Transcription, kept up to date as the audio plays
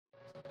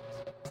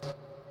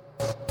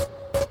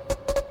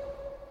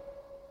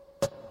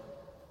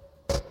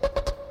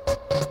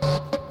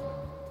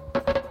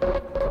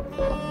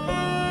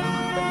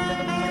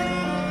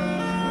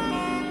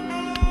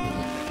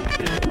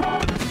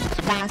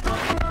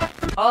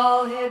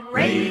All Hit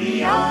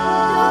Radio.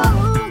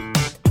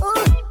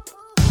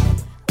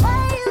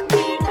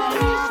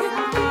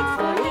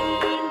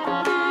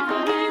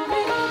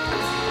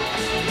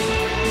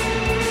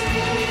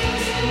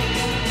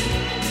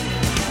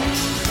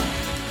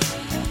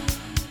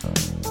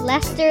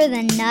 Lester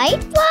the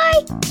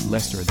Nightfly?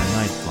 Lester the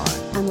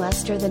Nightfly. I'm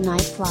Lester the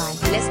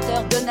Nightfly.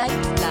 Lester the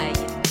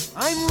Nightfly.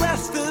 I'm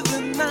Lester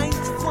the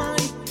Nightfly.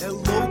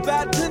 Hello,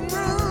 Baton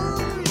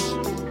Rouge.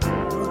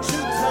 Won't you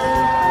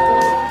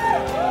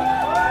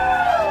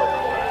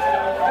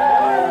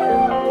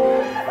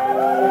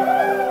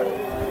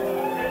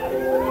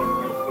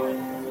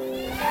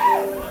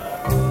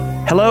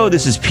Hello,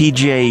 this is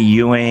PJ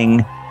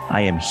Ewing.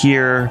 I am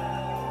here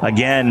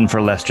again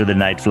for Lester the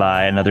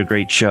Nightfly, another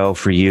great show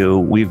for you.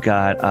 We've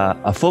got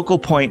a focal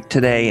point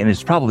today, and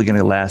it's probably going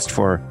to last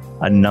for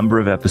a number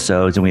of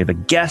episodes. And we have a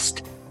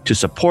guest to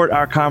support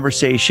our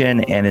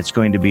conversation, and it's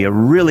going to be a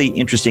really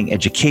interesting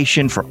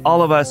education for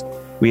all of us.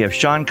 We have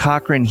Sean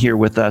Cochran here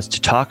with us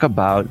to talk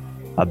about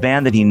a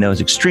band that he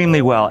knows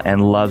extremely well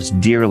and loves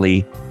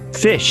dearly,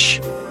 Phish.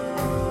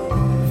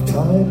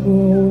 Time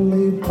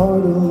only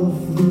part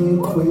of the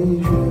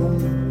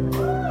equation.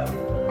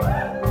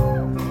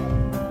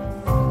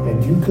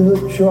 And you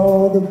could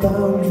draw the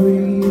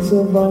boundaries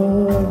of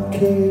our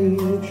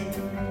cage.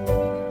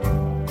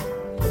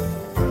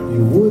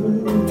 You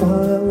wouldn't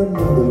pile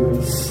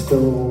another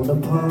stone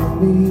upon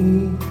me,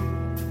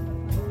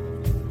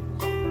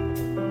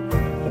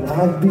 and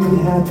I'd be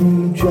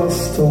happy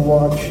just to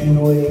watch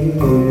you age.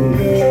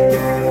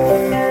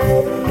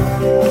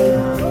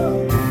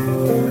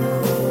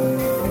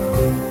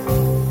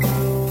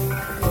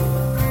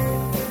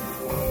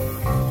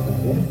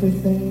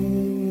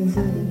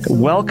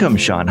 Welcome,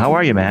 Sean. How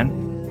are you, man?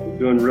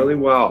 Doing really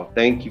well.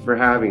 Thank you for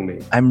having me.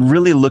 I'm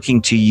really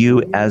looking to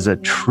you as a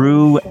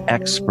true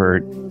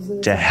expert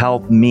to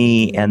help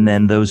me and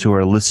then those who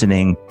are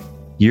listening.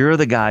 You're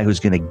the guy who's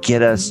going to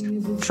get us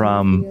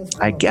from,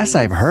 I guess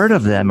I've heard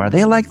of them. Are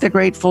they like the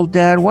Grateful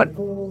Dead?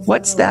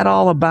 What's that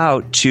all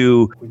about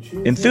to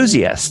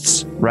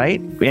enthusiasts, right?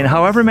 In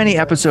however many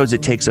episodes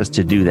it takes us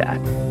to do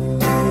that.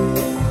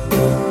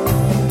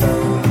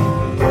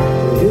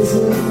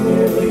 Isn't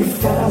really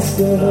fast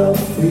enough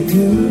for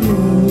you.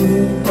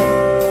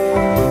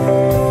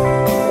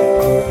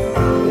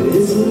 It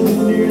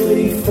isn't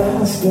nearly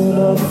fast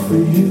enough for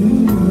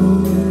you.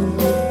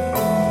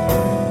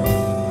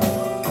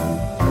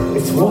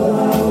 It's what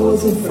I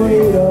was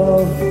afraid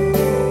of.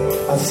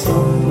 I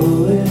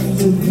stumble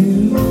into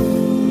view,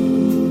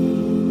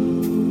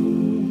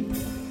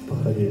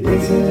 but it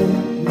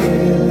isn't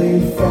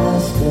nearly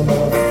fast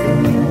enough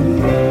for you.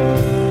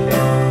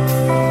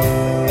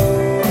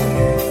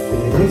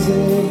 It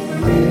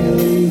isn't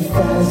nearly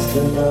fast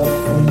enough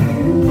for you.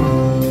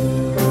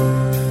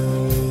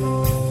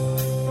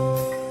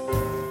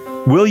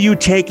 Will you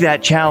take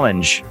that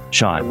challenge, I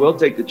Sean? will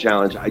take the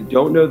challenge. I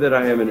don't know that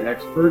I am an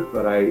expert,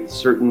 but I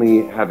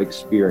certainly have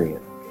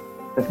experience.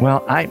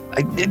 Well, I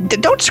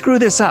don't screw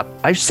this up.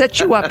 I've set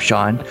you up,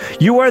 Sean.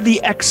 You are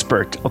the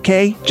expert,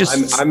 okay?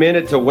 I'm in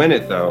it to win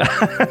it, though.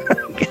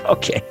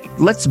 Okay.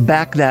 Let's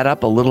back that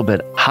up a little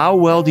bit. How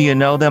well do you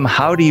know them?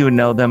 How do you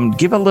know them?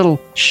 Give a little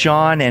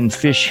Sean and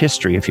Phish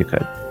history, if you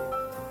could.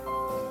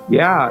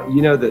 Yeah,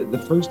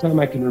 the first time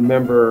I can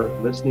remember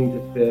listening to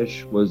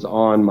Phish was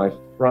on my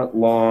front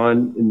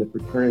lawn in the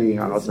fraternity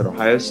house at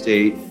Ohio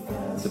State.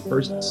 The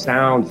first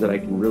sounds that I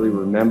can really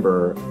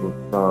remember were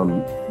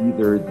from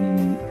either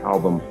the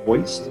album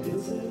Hoist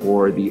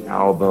or the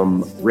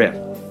album Riff.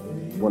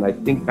 When I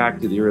think back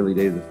to the early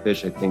days of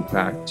Phish, I think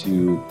back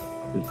to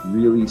just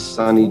really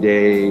sunny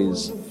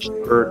days,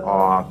 shirt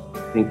off,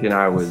 thinking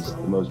I was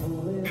the most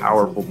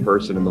powerful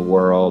person in the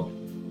world,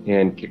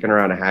 and kicking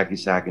around a hacky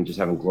sack and just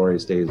having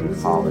glorious days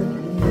in college.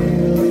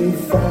 Really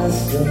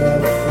fast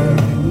enough for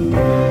you.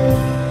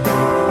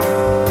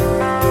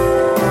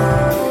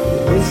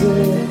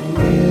 Isn't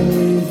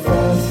really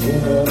fast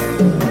enough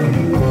for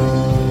you.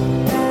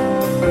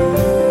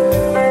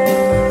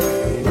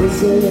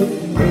 Isn't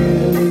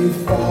really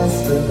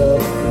fast enough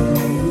for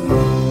you.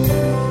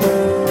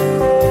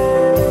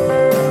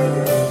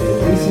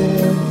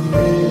 Isn't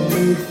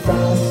really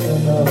fast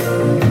enough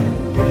for you.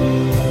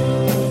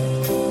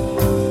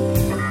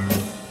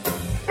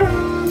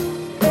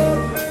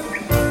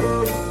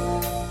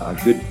 A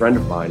good friend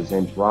of mine, his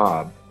name's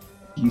Rob,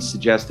 he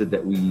suggested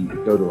that we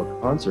go to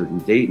a concert in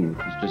Dayton,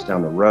 which is just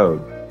down the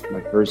road.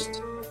 My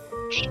first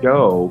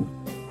show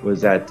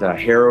was at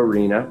Hare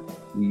Arena.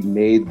 We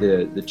made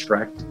the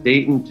trek to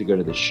Dayton to go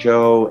to the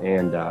show,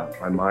 and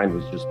my mind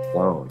was just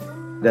blown.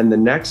 Then the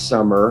next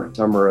summer of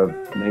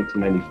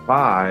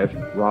 1995,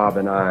 Rob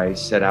and I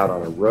set out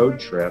on a road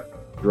trip,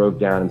 drove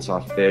down and saw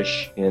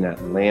Phish in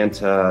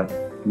Atlanta,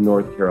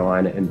 North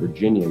Carolina, and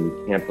Virginia. We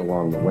camped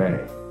along the way.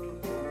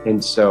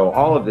 And so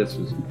all of this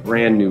was a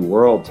brand new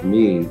world to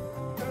me,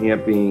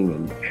 camping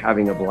and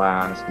having a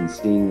blast and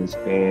seeing this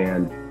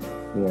band.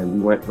 And we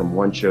went from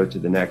one show to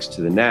the next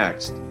to the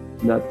next.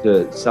 Not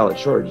to sell it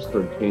short, just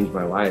sort of changed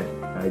my life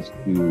as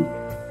to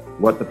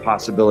what the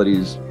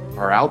possibilities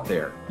are out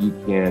there. You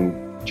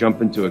can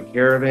jump into a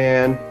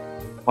caravan,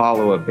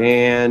 follow a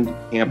band,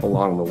 camp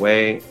along the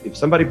way. If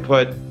somebody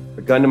put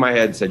a gun to my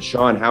head and said,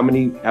 Sean, how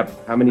many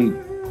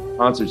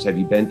concerts have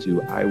you been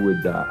to? I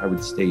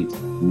would state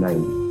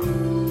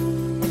 90.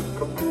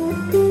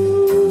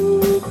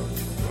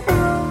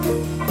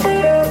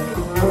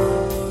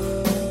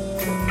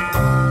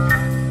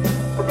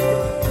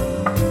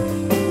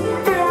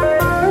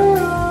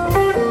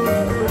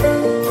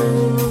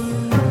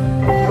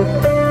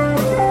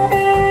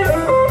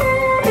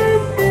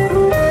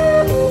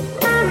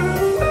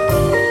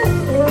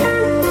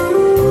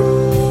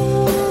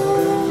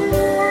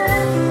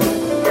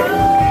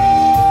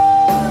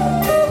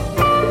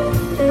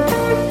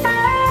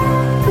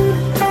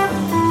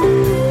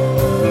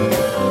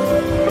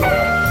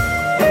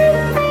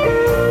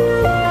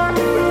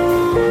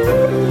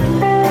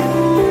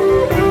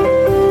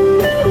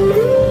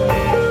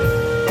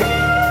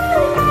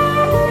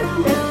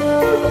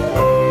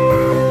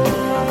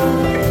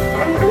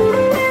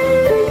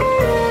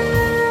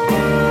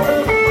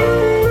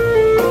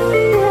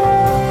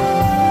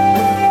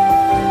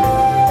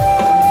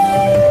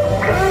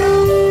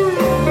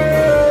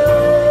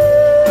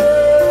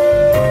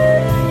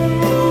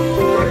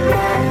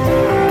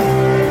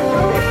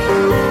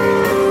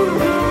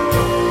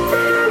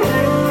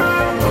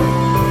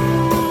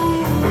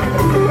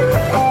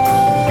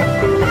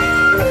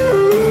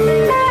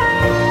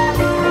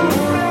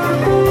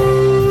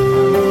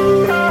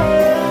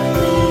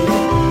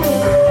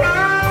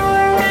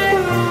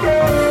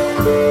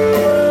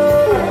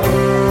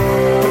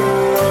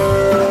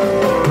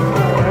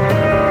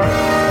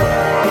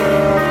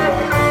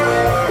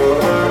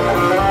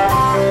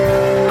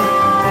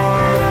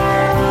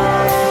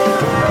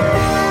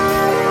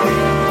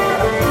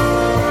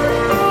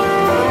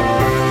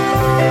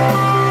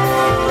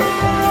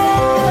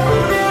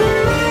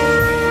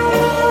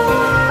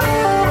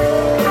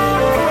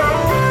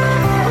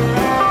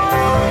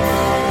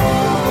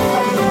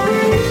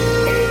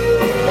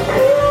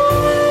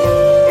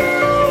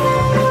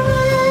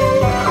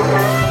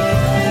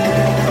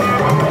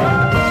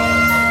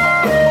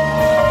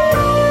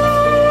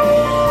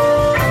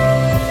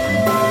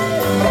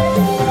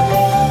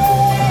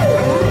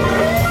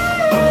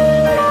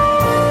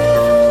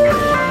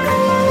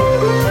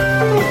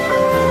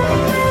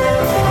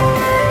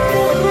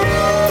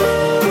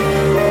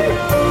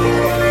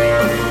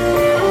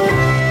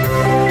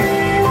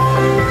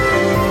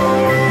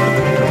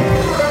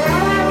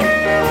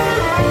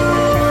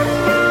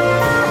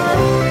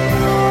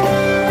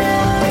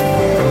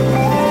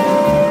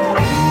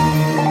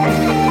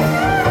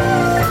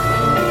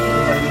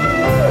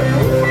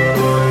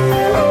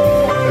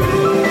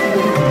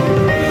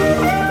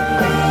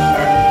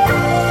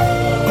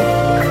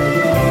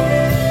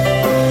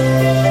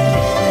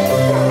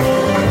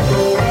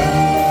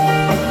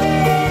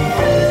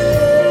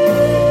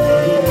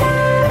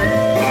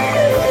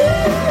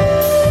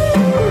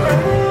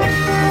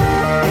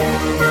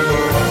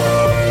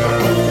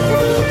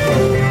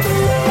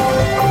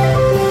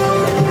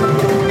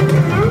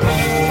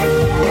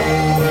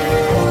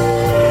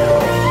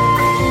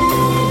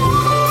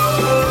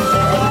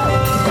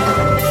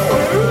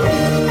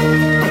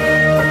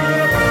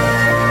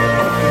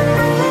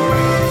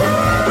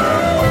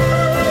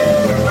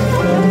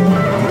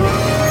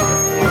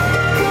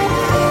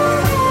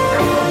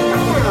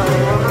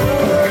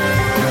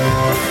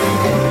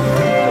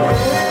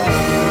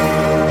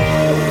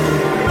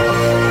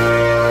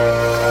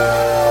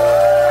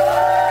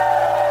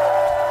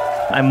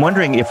 I'm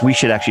wondering if we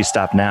should actually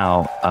stop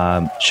now,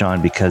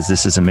 Sean, because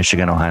this is a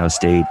Michigan-Ohio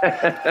State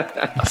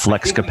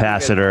flex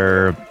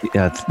capacitor,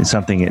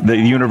 something. The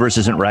universe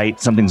isn't right.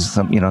 Something's,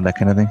 that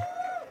kind of thing.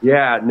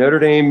 Yeah, Notre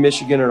Dame,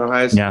 Michigan, and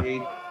Ohio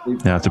State. Yeah,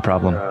 that's a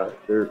problem.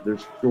 Their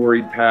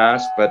storied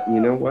past, but you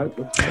know what?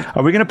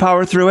 Are we going to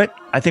power through it?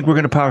 I think we're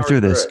going to power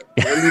through this.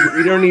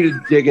 We don't need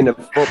to dig into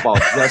football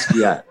just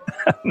yet.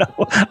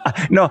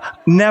 No,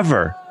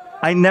 never.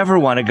 I never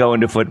want to go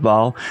into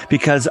football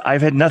because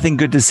I've had nothing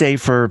good to say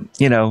for,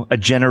 a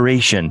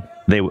generation,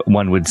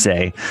 one would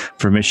say,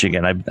 for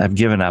Michigan. I've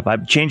given up.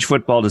 I've changed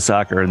football to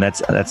soccer, and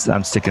that's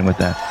I'm sticking with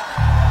that.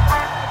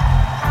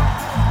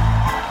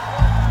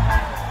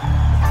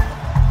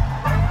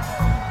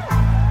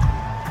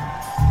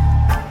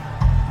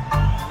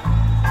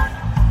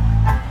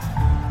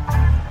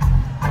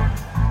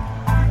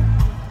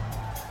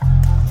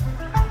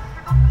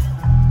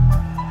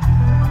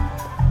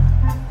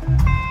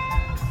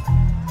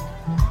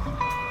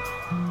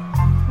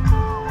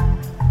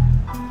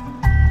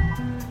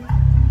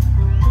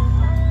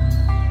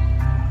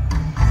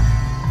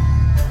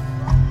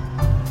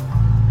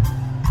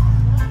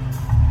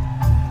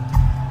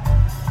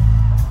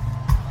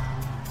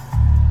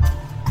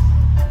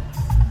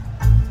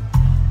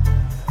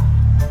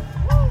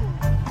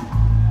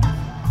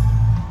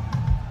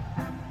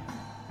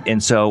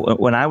 And so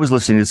when I was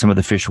listening to some of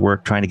the Phish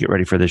work, trying to get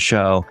ready for the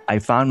show, I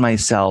found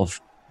myself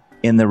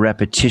in the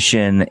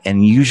repetition,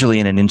 and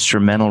usually in an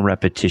instrumental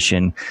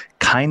repetition,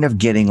 kind of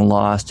getting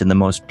lost in the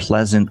most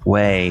pleasant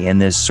way in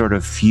this sort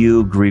of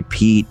fugue,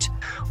 repeat,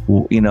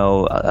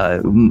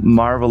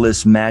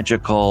 marvelous,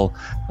 magical,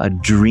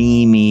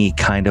 dreamy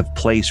kind of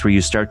place where you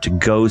start to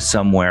go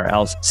somewhere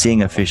else,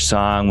 seeing a Phish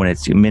song when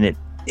it's minute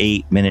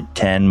 8, minute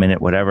 10, minute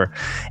whatever.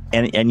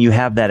 And you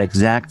have that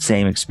exact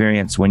same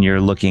experience when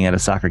you're looking at a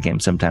soccer game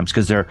sometimes,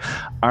 because there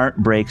aren't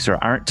breaks or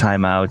aren't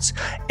timeouts,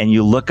 and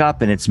you look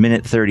up and it's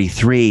minute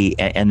 33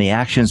 and the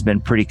action's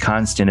been pretty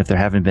constant if there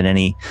haven't been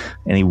any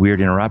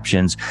weird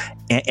interruptions.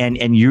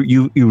 And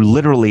you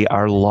literally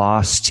are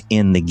lost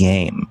in the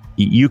game.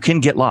 You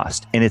can get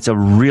lost, and it's a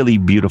really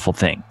beautiful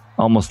thing,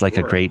 almost like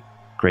a great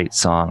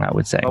song, I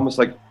would say. Almost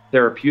like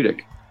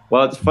therapeutic.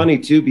 Well, it's funny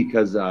too,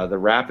 because the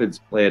Rapids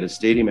play at a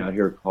stadium out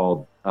here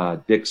called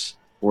Dick's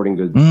Sporting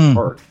Goods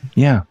Park.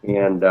 Yeah.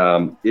 And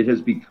it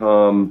has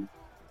become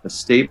a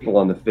staple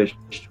on the Phish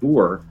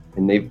tour,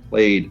 and they've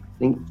played, I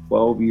think,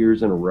 12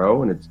 years in a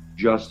row, and it's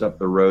just up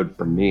the road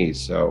from me.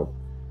 So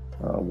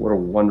what a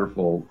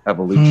wonderful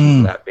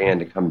evolution for that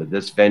band to come to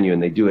this venue,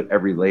 and they do it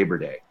every Labor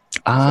Day.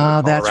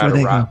 That's where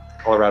they go.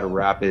 Colorado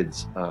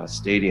Rapids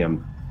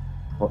Stadium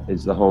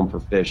is the home for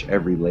Phish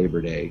every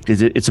Labor Day.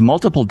 It's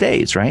multiple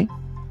days, right?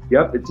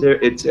 Yep,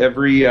 it's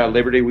every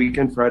Labor Day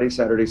weekend, Friday,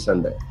 Saturday,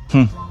 Sunday.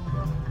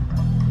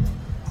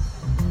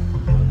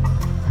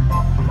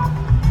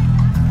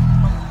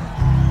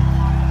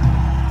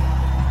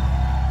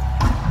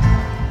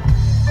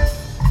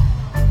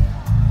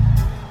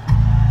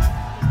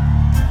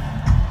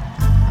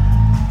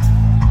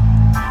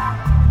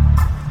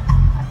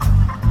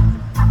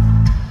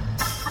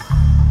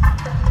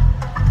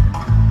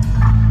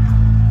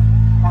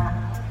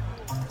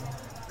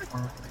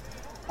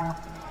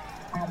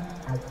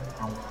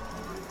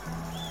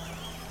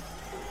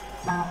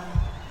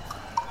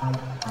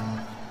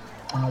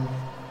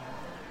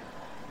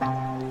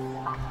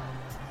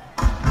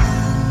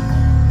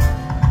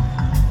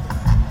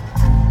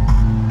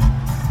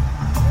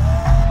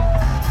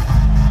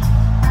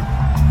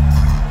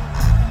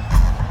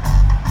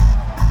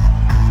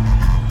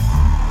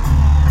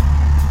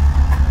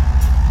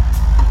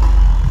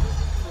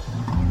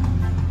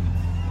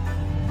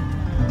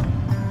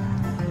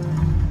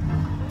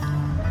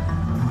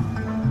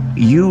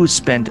 You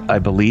spent, I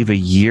believe, a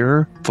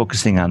year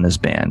focusing on this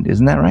band.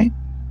 Isn't that right?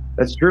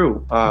 That's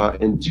true.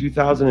 In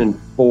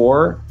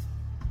 2004,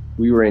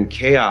 we were in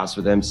Chaos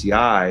with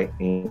MCI,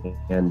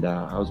 and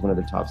I was one of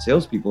the top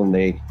salespeople, and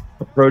they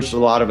approached a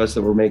lot of us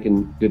that were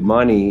making good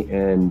money,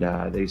 and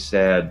they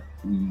said,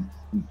 we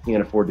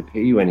can't afford to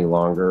pay you any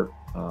longer.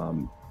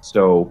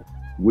 So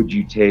would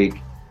you take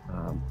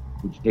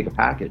a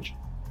package?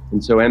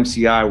 And so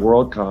MCI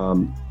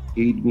WorldCom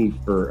paid me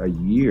for a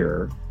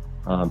year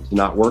to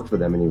not work for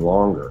them any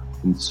longer.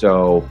 And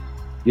so,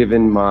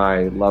 given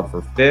my love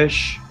for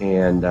Phish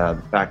and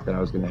the fact that I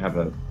was going to have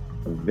a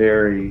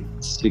very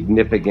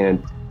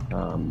significant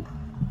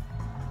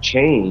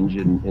change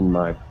in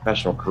my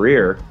professional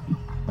career,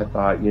 I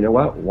thought, you know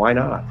what, why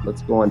not?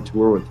 Let's go on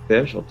tour with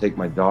Phish. I'll take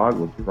my dog,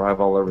 we'll drive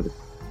all over the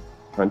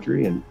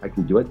country, and I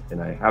can do it. And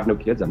I have no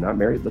kids, I'm not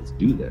married, let's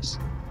do this.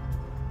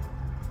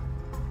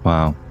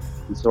 Wow.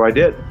 And so I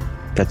did.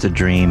 That's a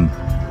dream.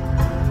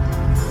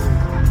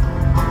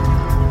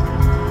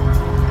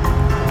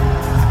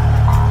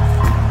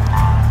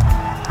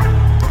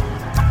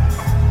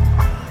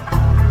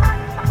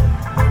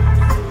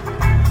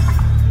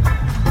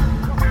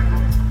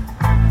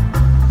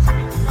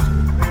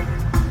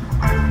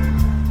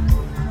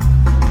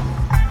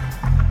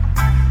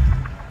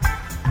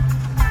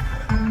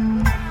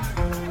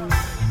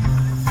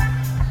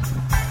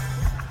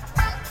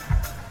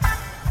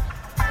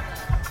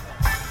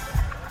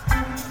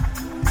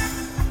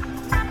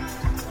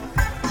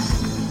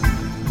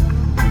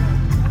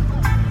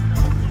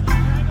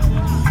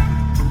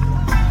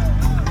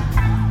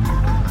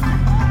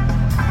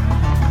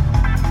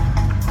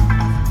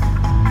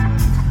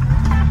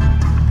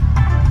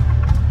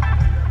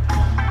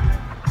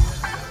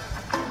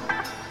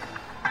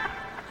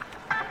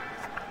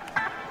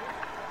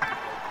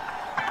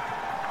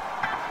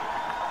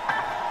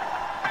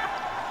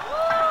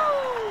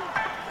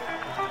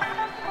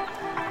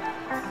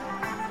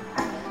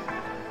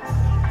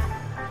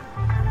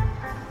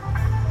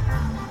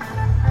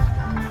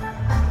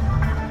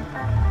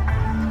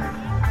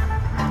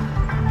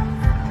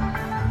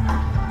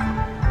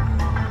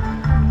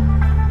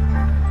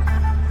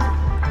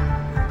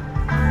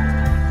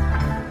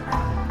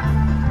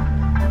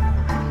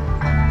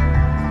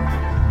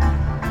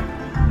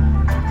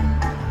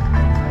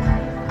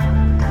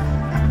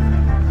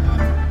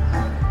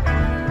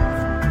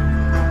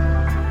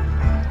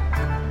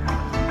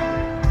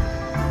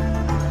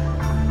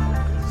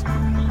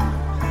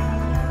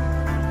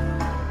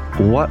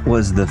 What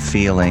was the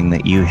feeling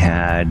that you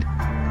had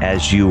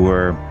as you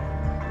were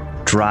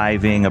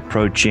driving,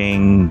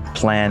 approaching,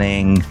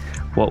 planning?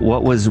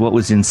 What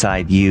was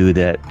inside you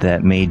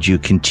that made you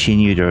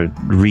continue to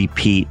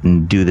repeat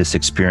and do this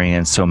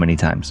experience so many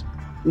times?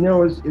 You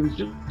know, it was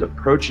just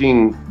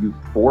approaching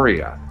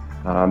euphoria,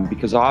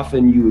 because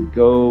often you would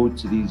go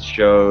to these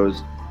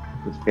shows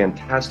with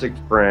fantastic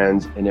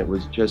friends, and it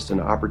was just an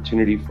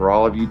opportunity for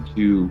all of you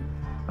to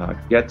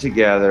get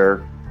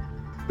together,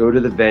 go to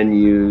the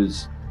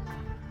venues,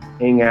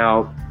 hang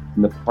out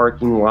in the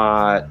parking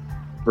lot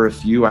for a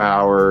few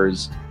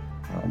hours,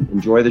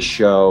 enjoy the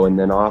show, and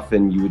then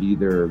often you would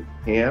either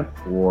camp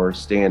or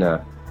stay in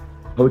a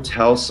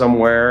hotel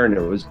somewhere, and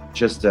it was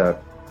just a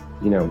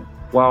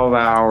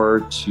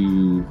 12-hour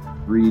to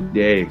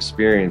 3-day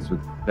experience with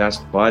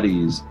best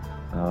buddies,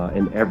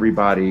 and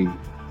everybody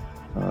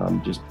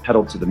just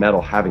pedal to the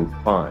metal, having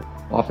fun.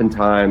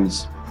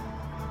 Oftentimes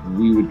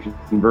we would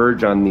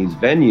converge on these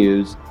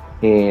venues,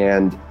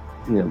 and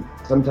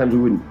sometimes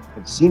we wouldn't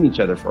have seen each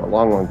other for a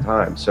long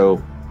time.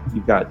 So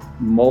you've got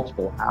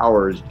multiple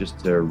hours just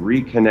to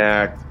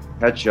reconnect,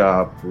 catch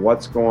up,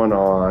 what's going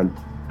on,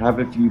 have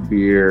a few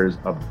beers,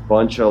 a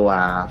bunch of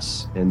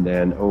laughs, and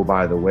then, oh,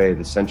 by the way,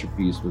 the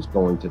centerpiece was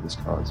going to this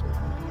concert.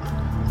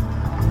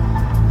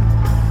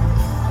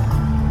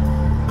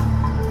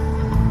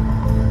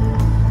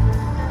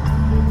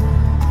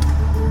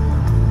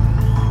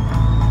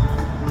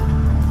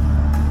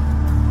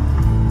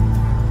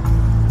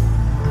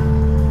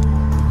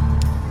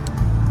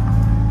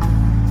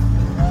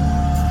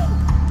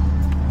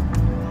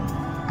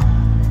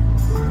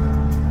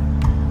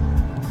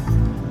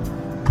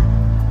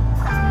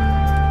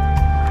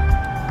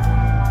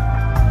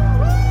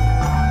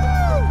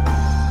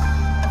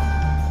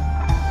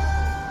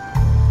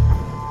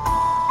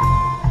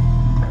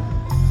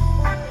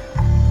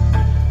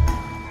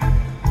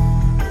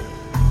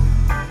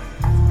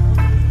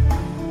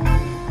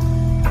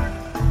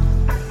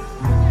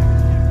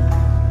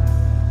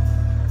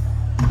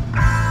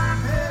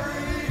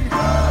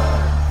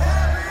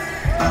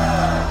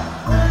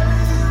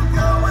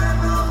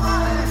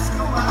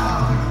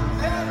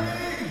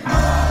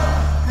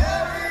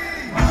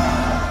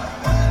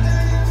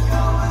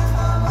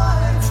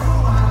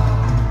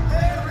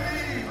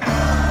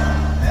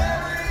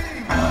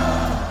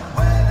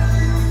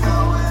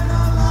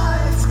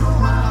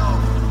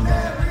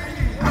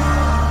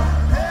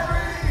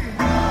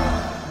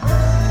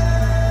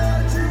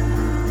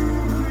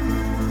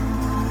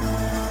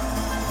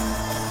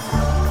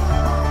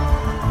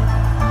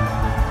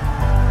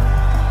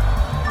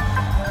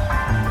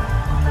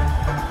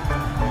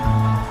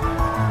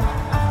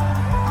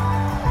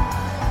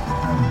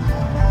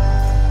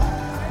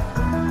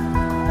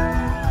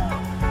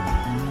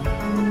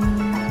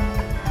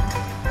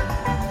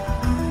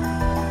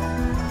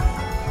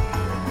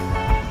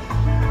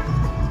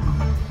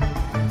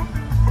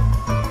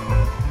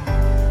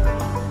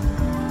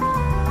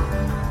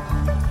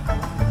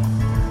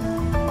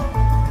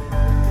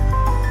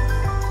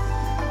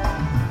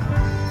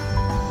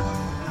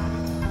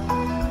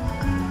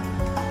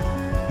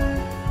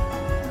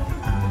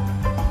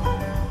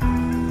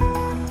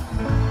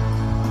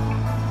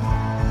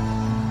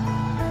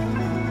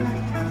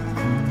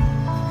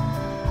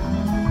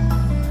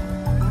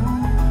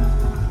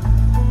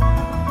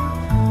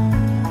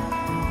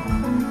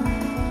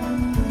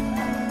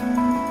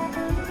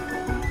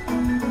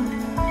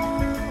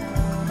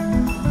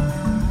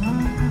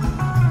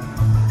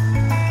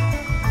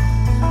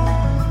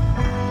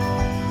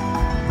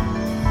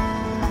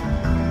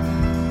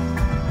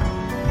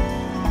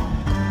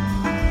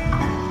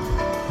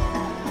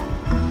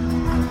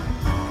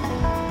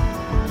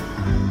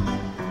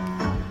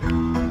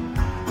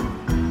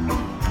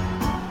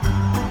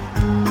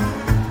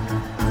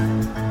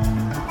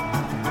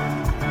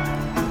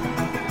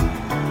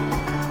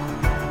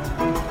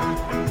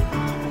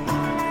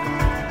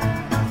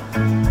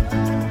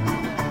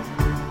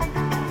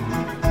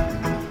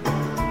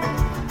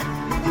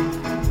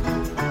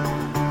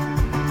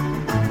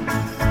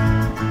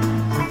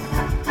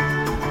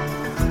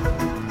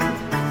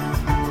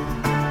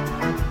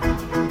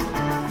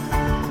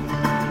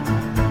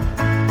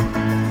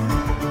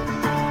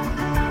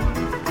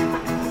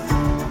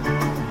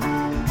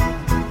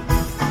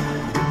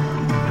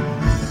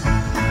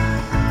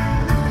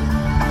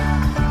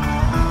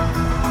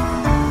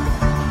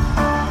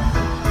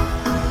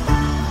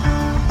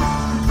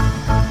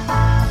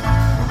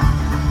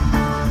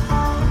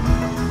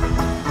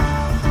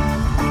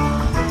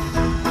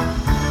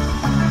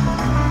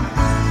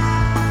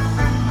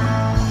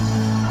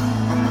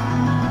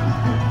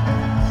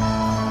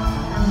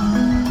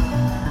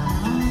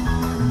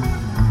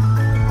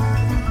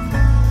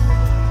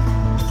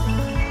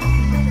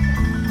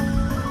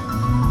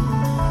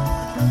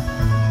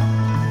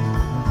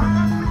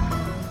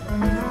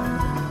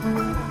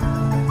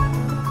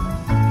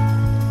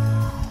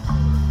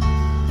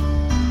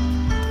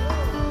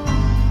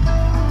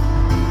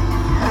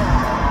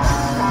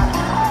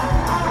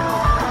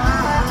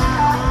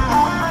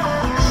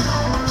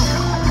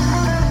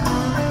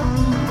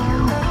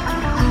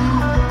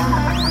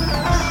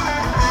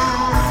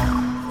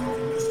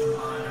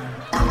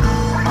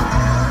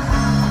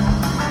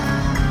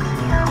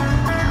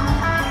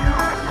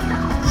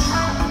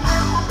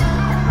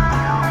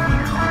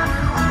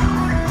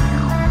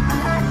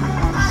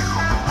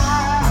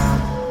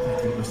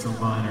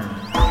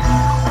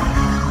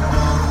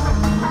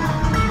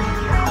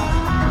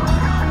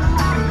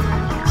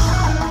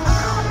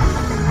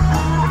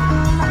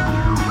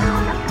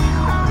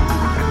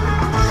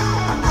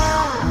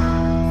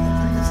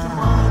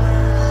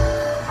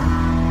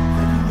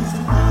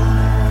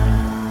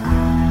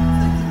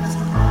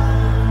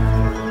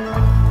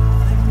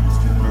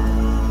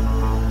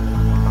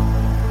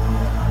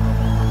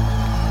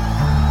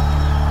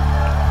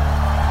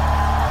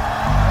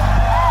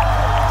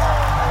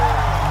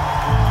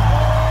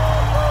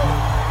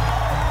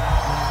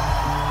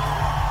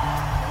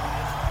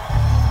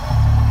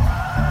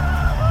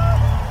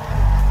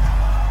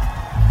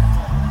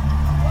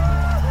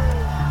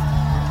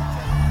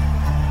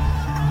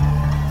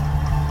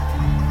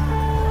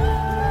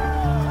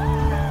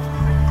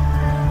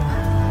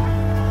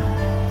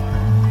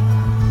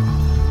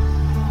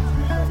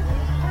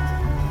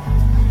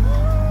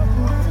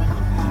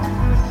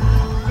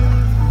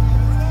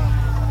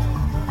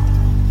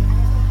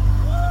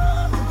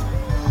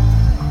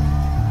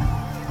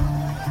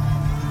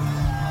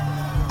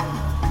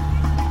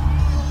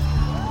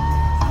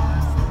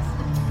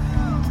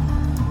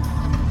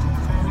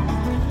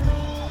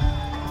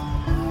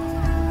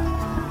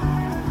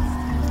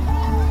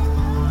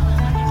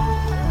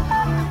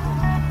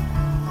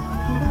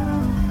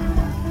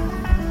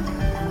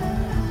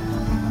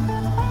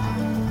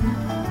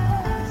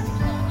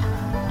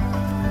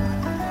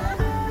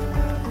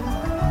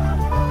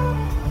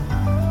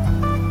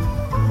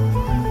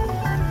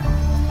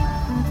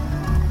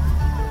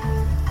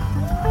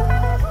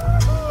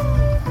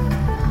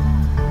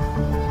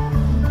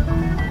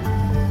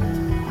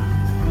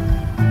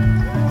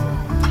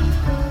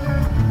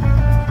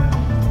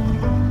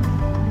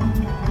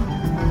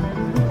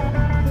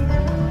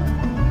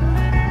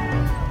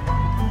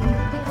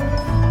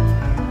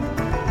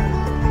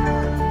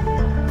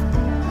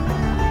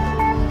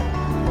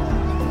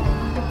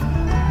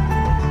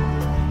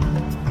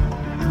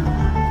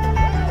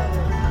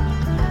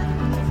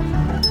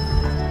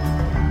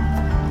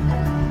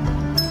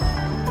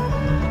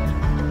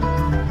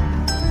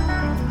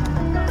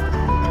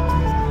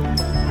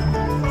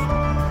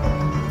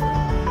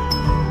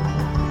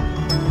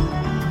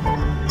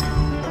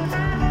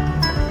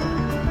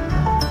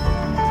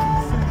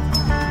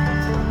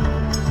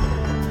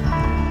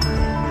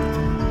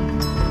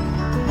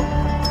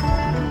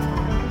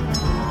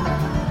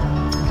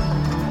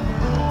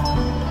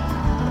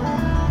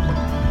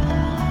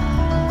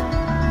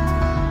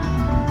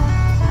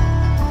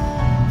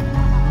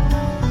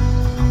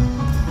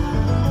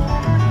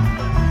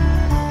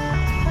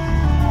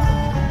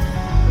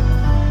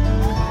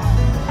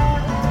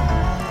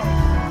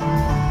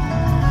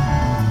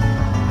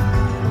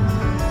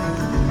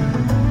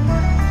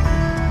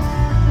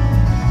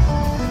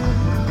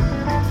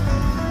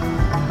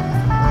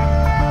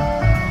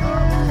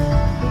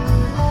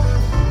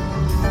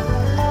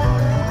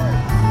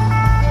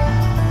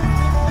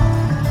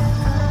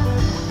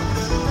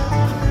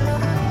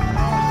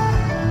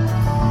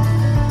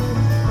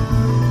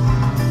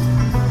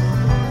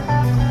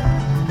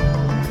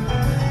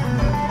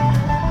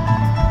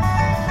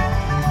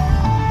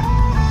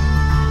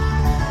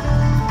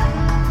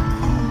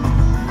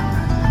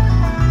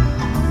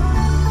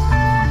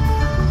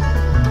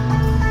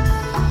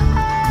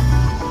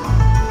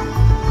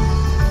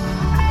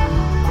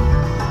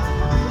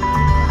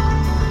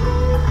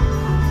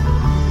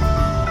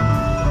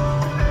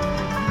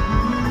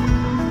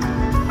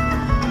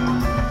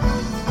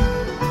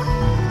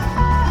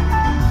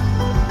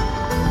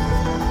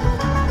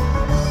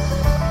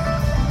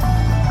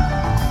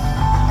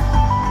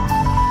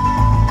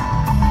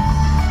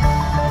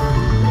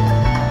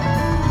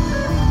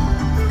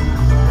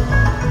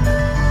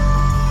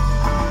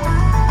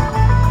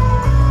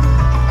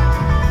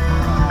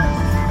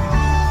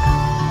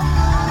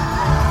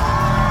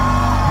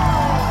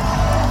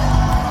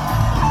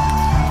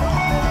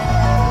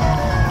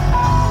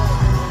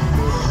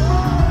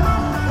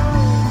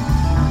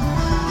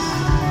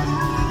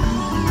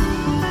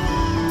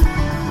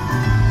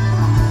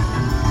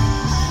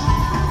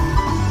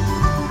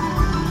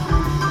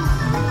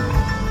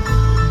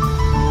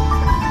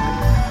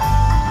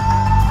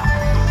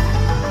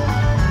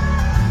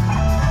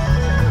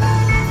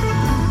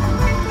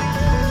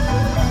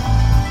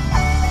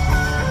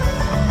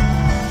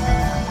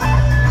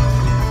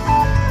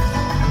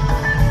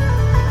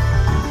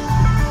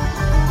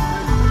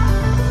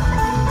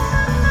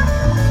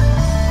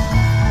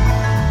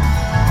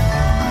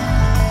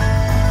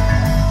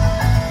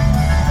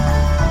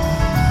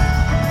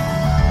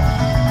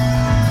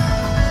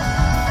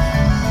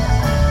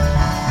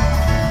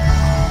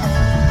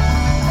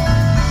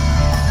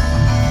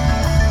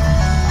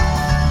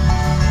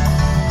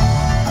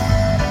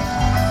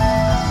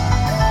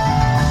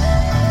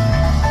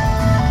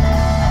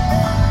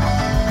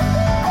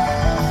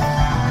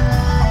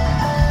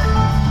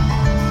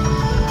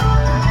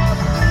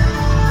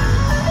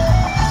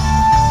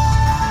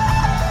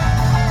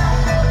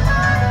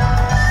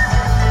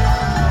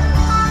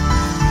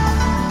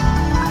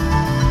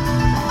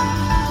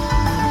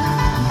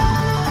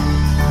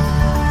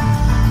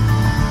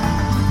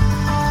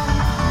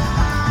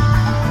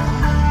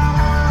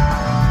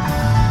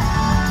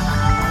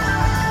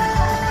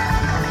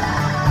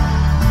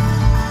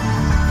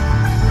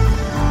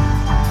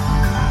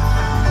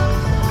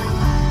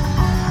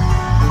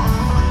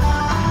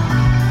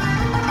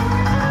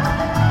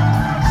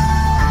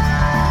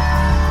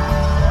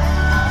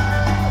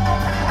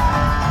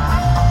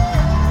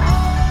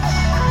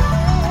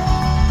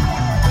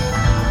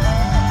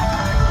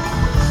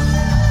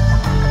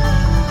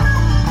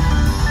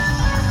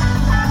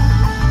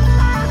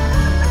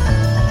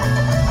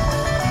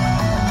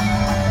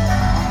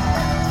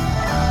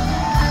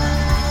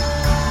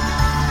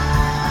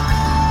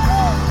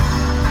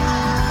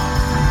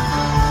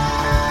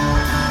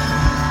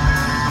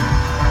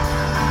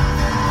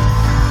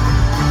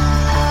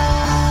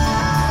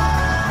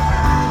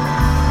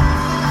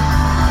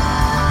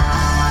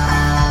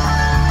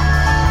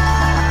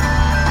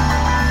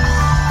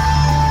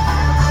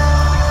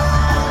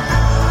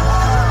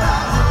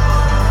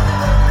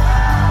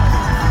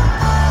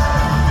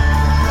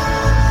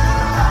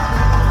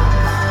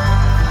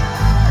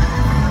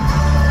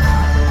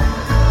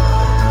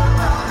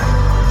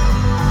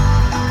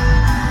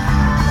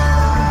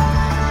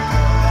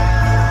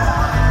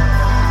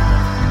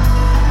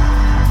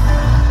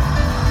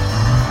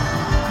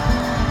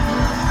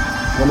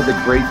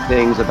 great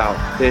things about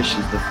Phish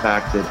is the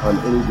fact that on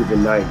any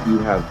given night, you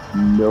have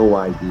no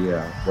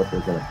idea what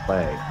they're going to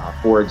play.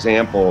 For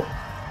example,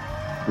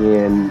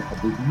 in, I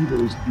believe it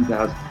was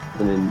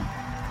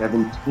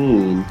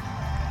 2017,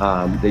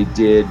 they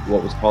did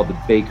what was called the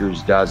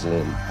Baker's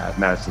Dozen at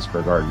Madison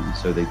Square Garden.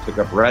 So they took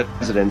up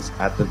residence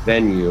at the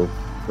venue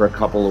for a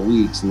couple of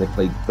weeks, and they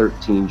played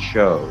 13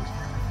 shows.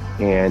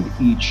 And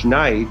each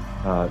night,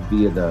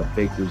 via the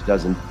Baker's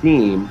Dozen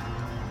theme,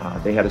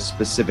 they had a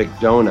specific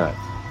donut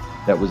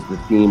that was the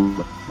theme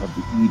of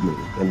the evening.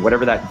 And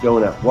whatever that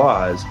donut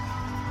was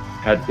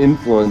had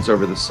influence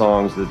over the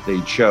songs that they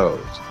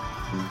chose.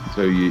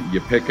 So you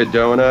pick a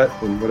donut,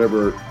 and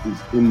whatever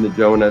is in the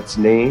donut's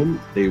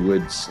name, they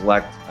would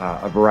select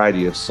a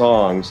variety of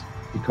songs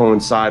to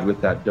coincide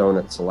with that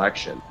donut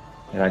selection.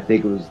 And I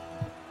think it was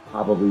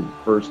probably the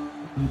first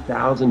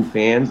 2,000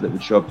 fans that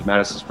would show up to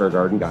Madison Square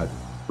Garden got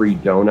free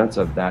donuts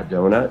of that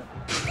donut.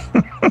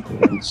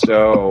 And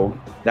so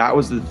that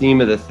was the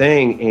theme of the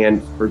thing.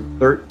 And for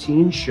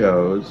 13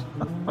 shows,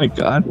 Oh my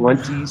God.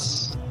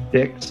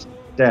 26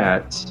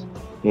 sets,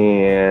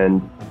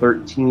 and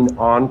 13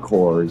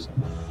 encores,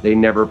 they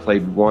never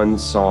played one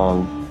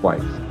song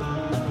twice.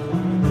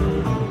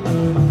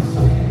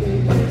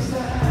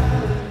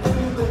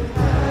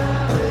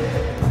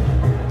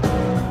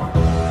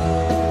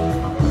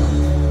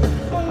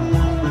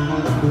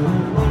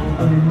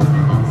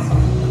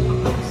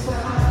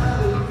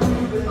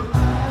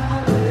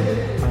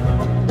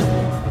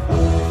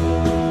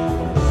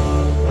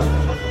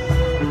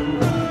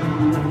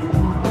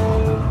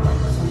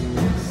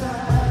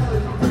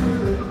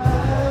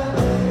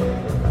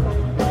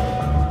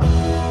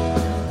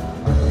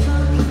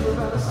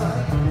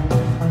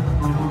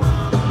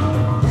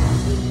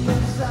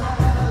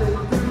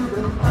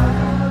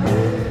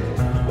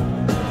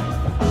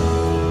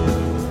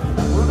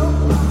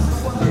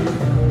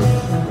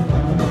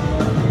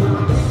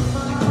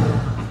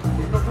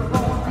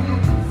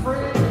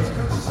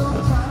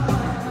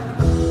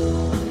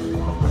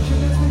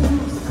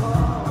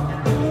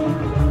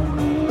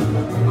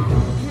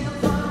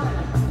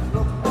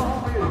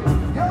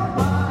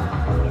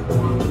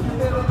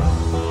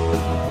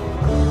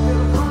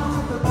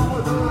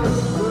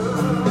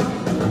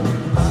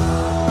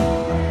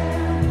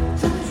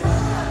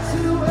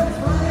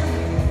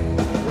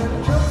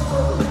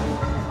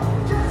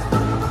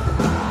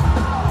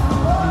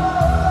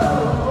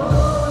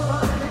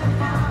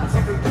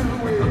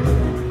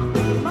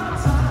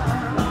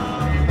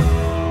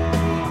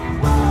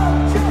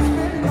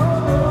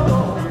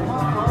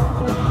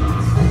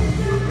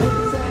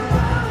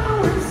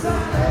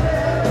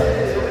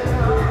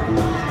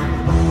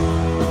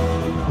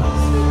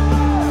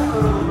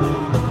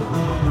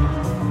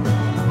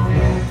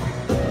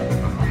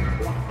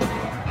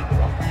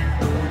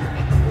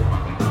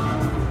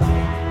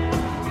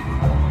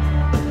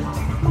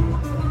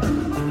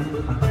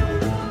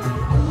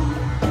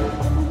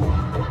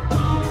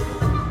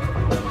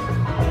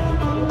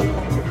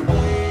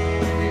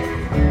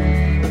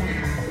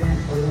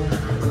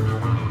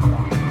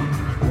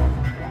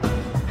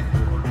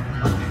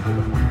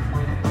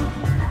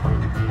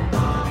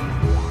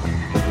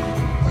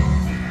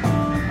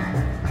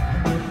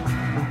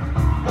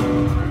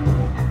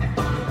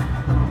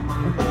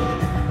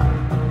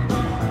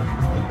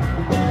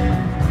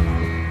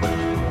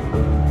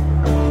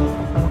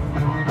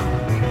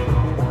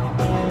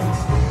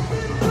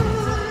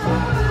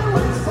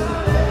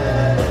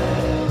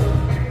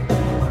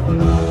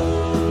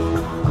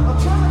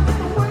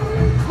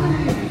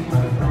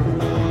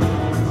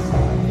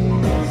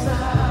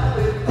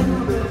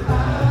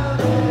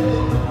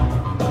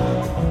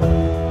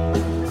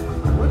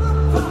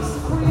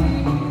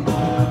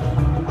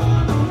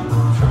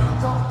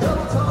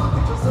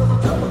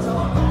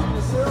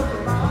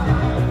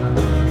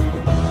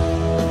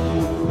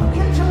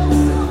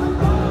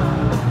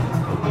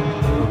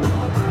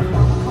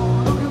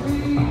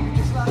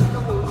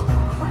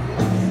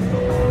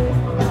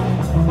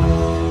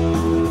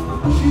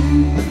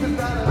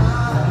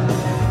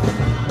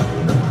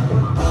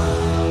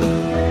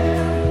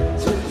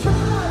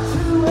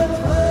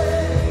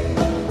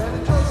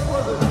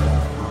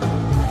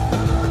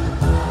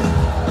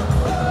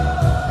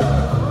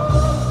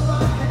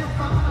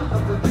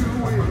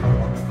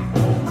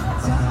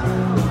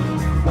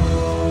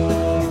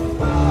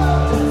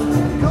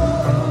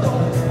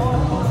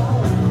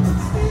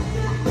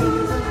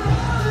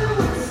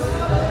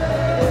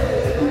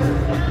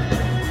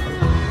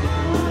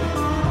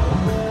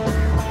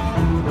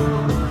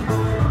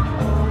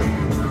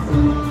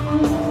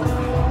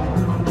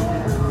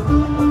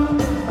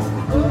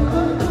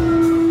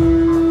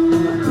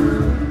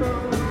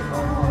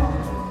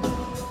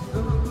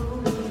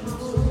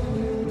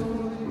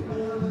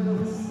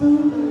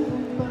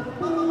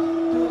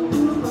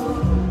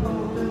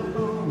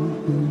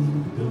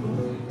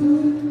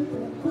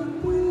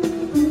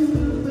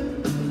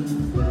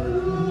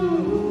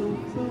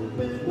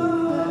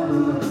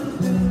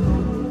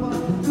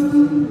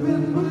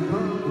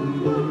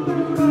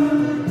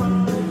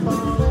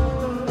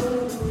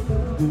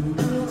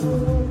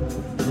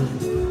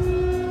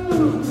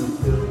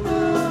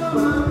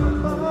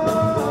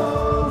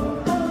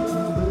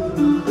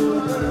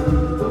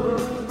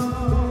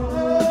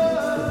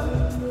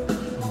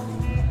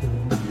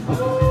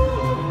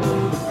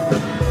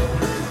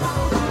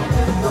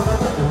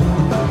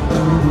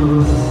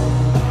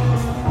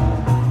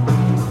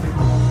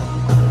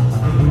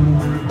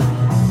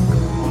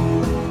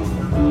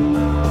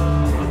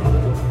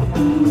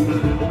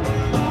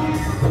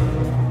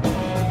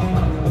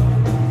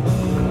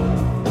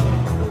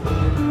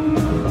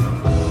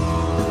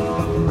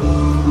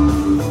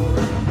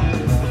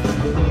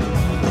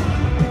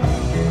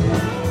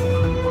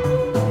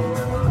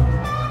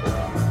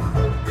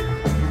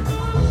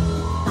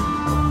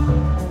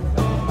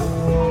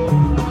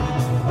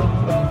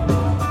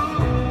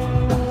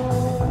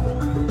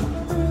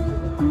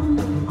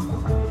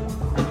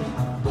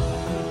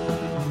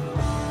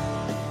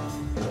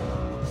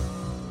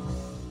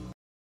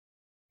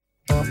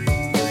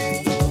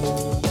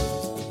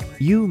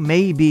 You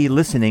may be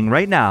listening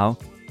right now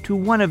to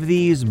one of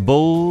these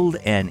bold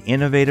and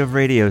innovative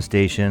radio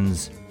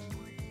stations.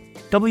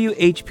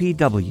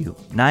 WHPW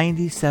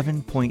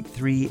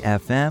 97.3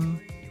 FM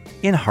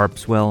in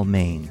Harpswell,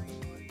 Maine.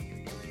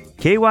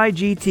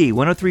 KYGT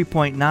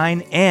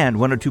 103.9 and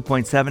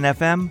 102.7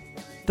 FM,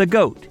 The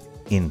Goat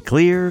in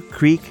Clear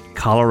Creek,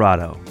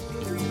 Colorado.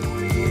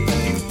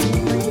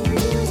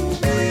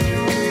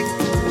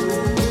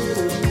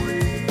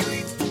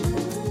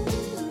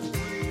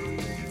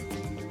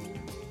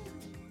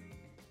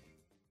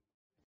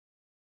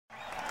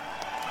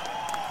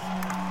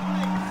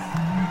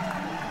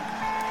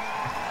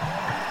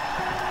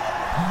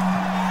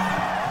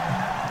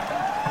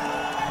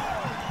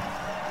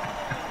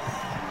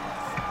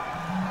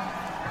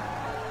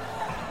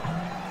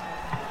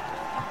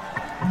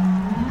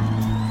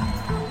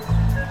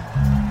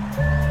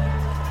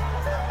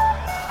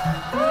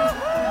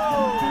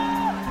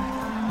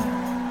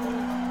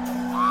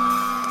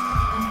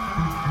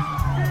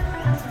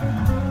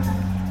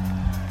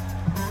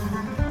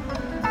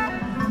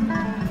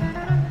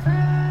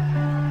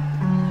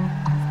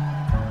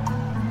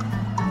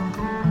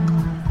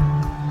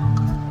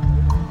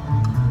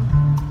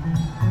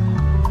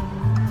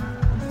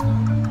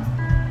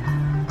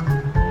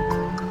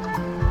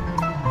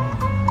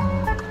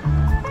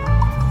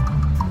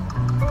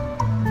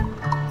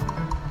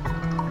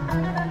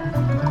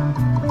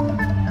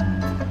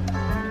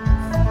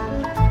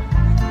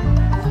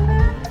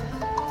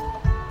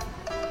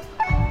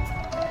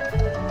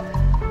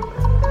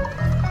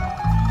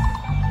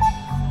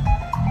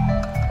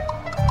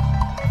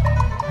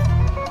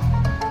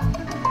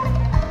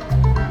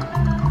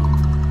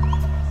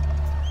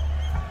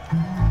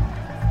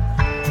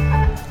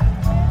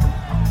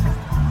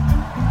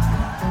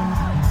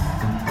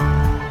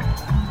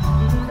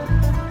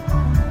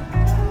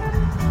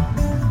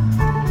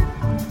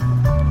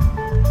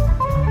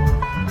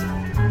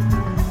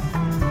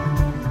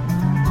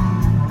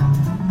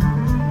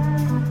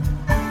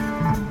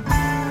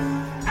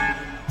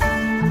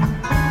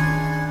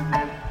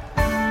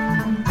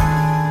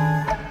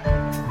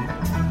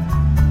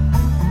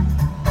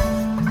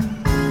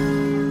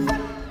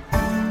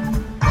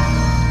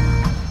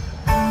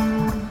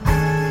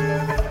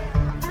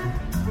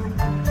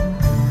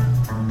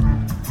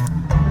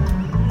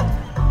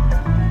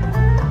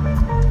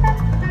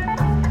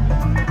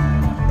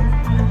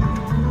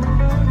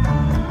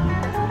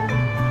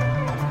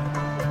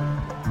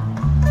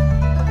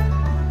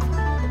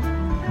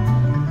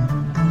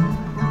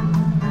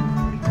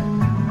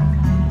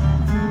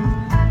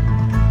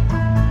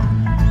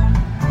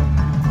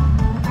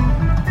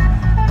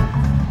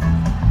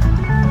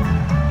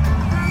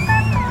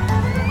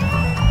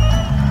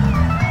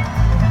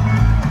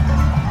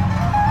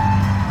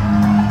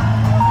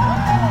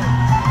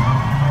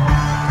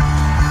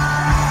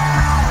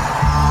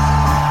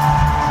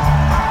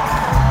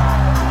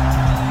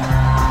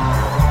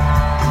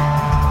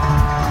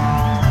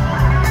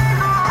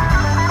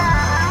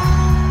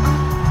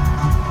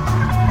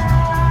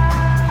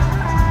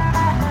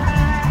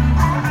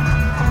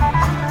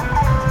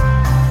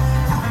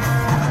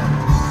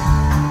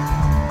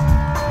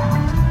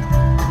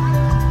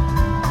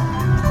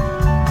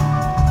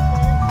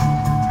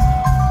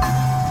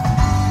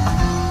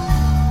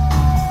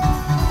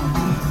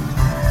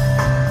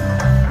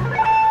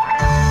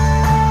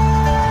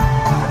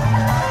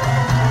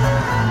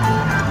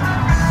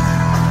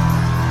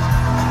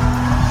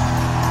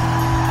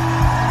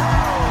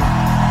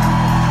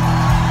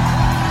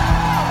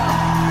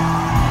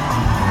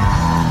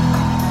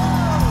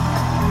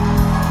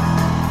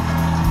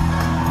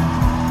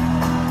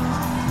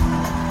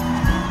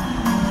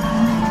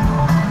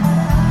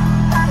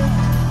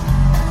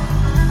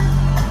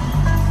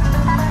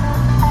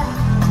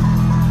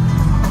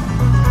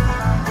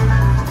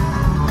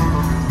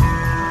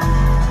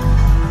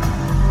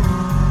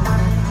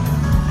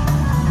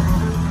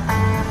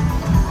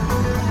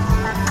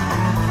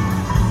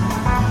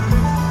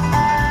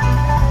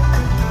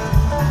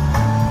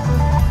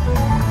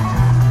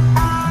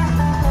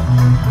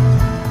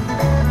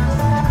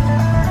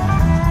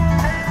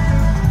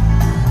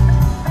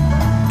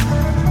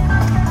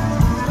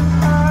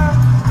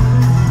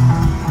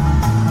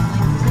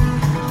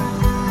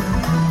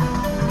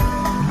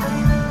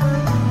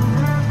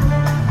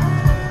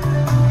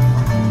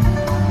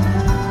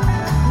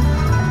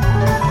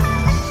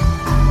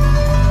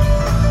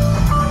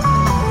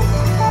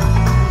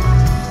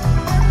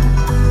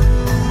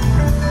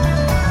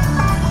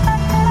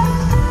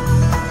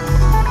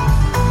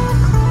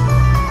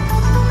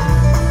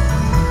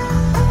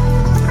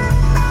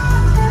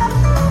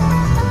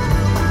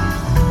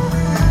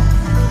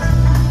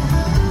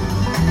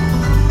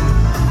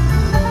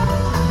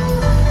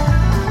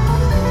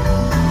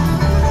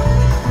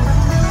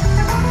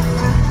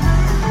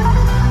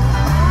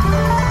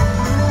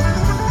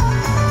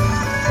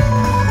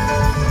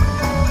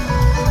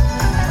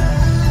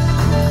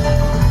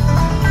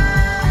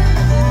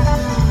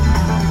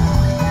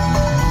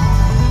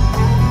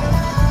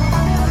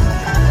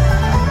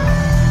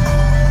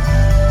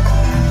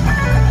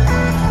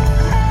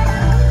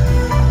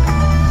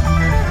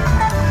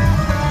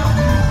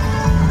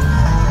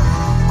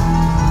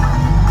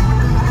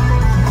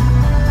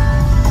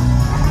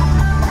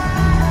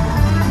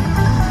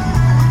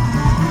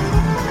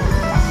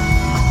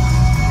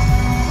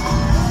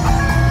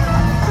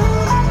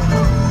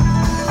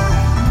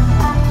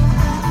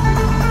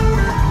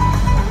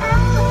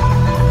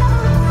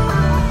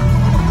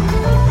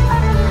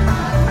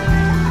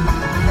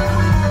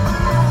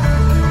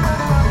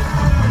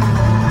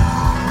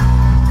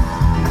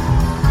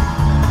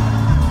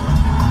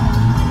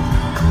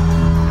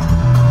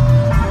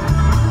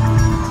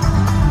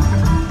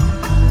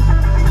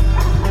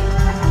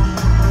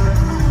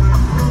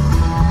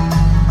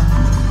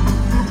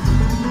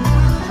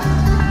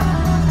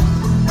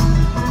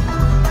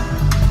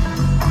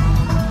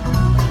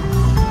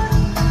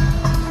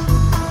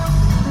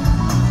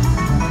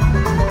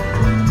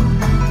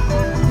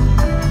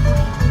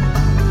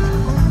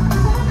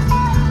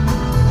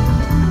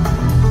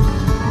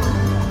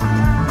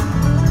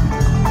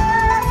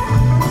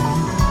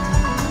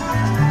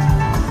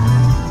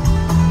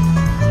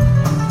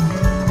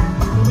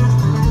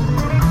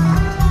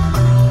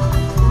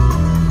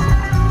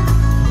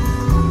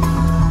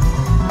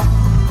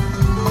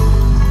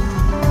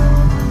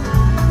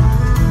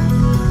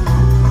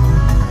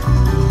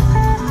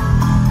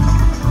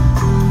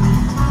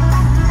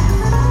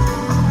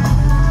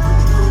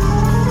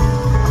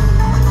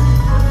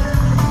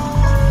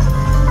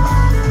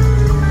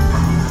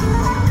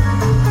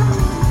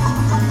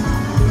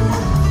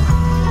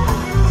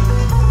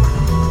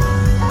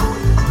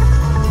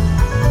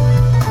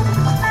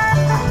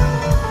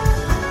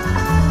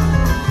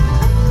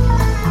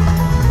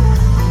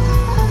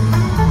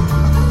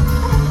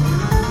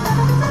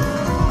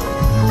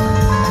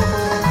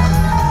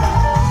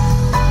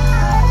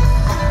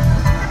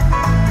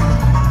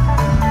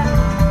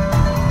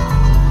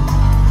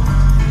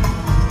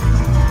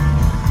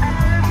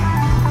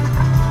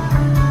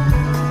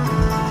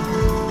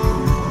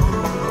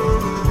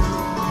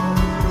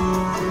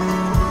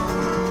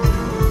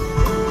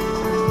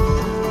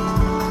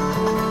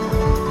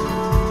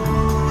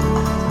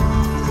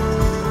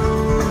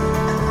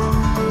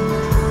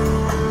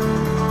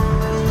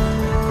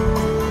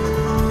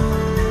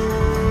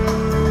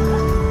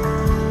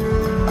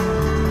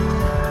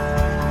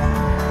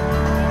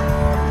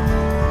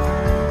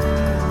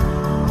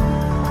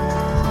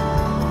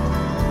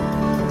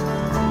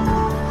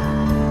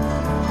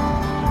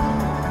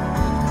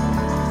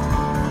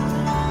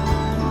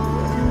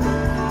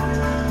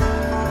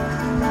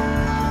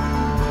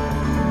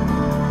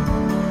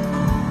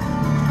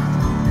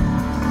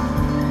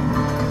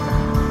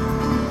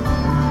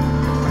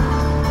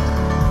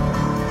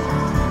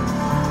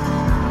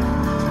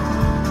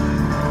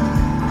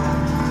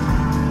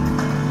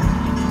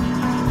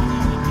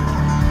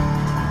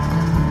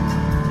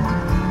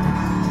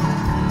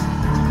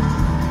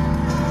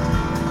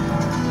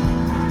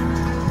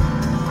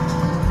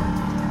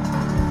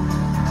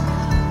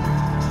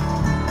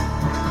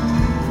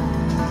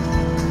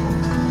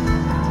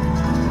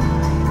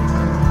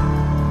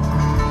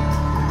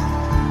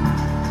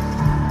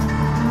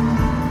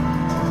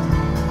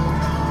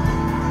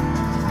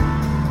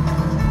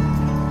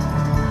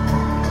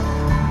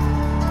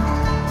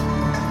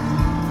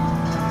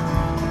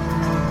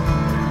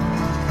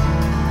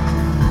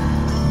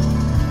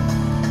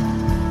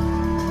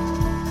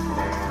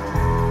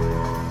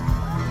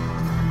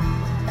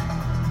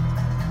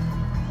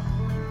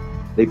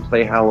 they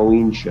play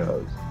Halloween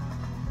shows.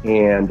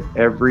 And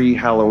every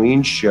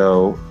Halloween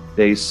show,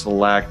 they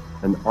select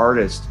an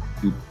artist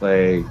to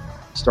play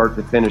start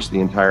to finish the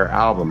entire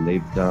album.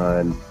 They've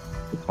done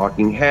the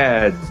Talking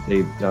Heads,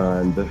 they've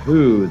done The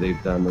Who,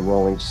 they've done the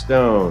Rolling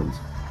Stones.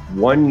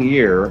 One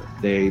year,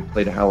 they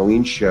played a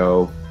Halloween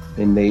show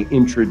and they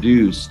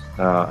introduced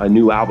a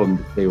new album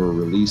that they were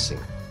releasing.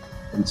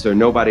 And so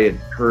nobody had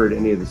heard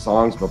any of the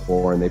songs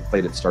before, and they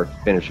played it start to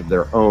finish of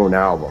their own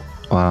album.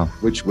 Wow.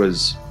 Which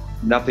was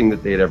nothing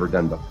that they had ever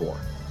done before.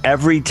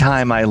 Every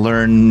time I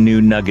learn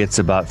new nuggets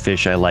about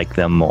Phish, I like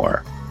them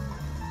more.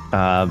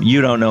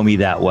 You don't know me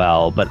that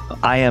well, but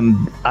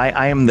I'm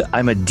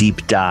a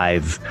deep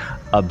dive,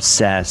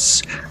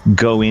 obsess,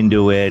 go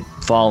into it,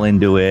 fall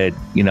into it.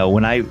 You know,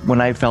 when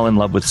I fell in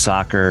love with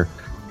soccer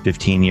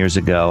 15 years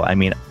ago, I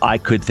mean, I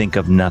could think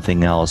of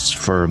nothing else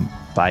for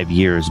 5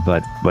 years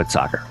but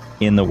soccer.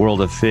 In the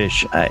world of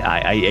Phish,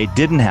 it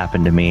didn't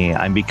happen to me.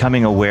 I'm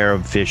becoming aware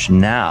of Phish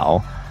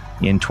now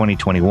in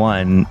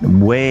 2021,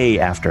 way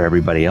after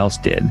everybody else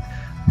did.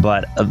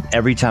 But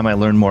every time I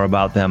learn more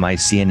about them, I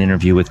see an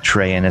interview with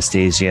Trey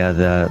Anastasia,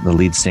 the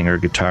lead singer,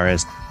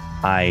 guitarist.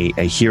 I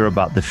hear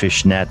about the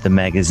Fishnet, the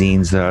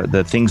magazines,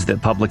 the things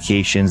that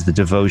publications, the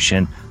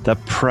devotion, the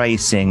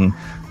pricing,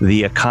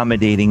 the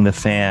accommodating the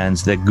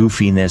fans, the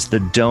goofiness, the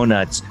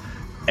donuts.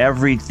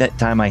 Every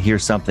time I hear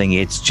something,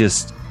 it's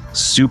just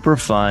super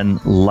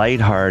fun,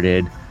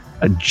 lighthearted,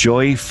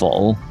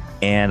 joyful,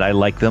 and I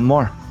like them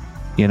more.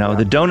 You know,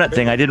 the donut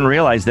thing, I didn't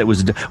realize that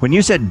was, when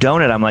you said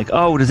donut, I'm like,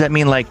 oh, does that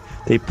mean like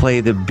they play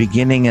the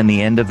beginning and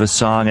the end of a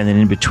song and then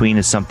in between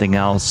is something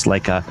else,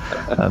 like a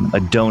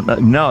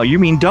donut? No, you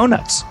mean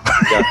donuts.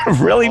 Yeah.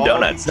 Really,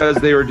 donuts. Because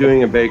they were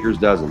doing a baker's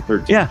dozen,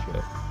 13 Yeah.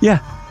 shit. Yeah.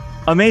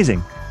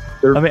 Amazing.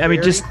 I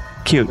mean, just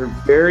cute. They're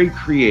very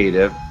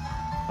creative.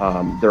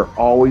 They're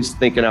always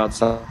thinking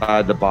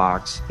outside the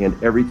box, and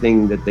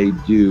everything that they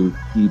do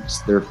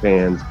keeps their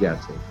fans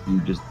guessing. You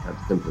just have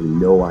simply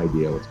no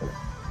idea what's going to happen.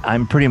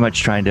 I'm pretty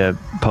much trying to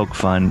poke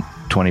fun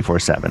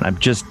 24/7. I'm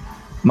just,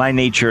 my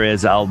nature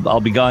is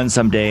I'll be gone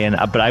someday,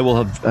 but I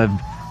will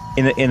have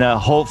in a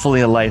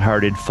hopefully a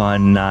lighthearted,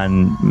 fun,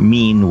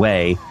 non-mean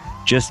way,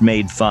 just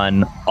made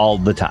fun all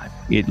the time.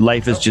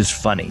 Life is just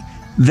funny.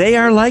 They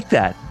are like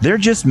that. They're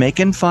just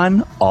making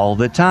fun all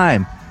the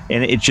time.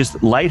 And it's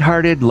just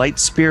lighthearted, light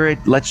spirit.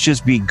 Let's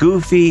just be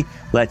goofy.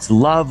 Let's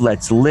love.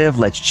 Let's live.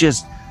 Let's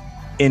just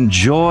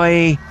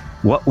enjoy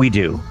what we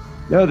do.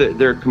 No,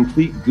 they're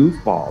complete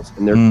goofballs,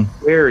 and they're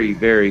very,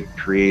 very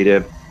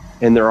creative,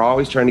 and they're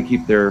always trying to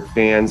keep their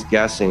fans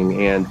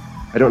guessing. And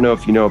I don't know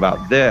if you know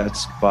about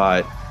this,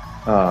 but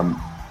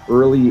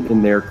early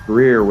in their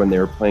career, when they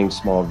were playing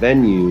small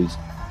venues,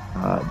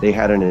 they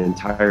had an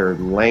entire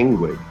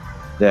language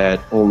that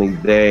only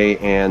they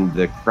and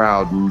the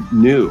crowd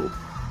knew.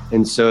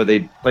 And so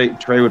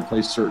Trey would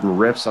play certain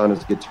riffs on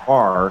his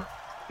guitar,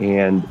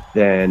 and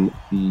then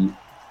the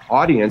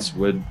audience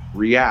would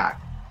react.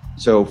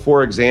 So,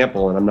 for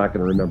example, and I'm not going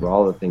to remember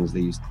all the things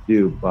they used to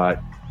do,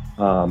 but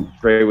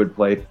Trey would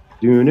play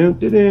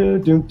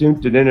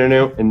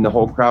do-do-do-do-do-do-do-do, and the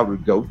whole crowd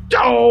would go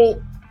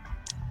do.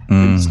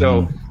 And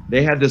so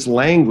they had this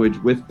language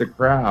with the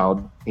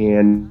crowd,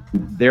 and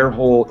their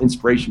whole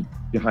inspiration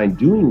behind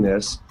doing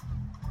this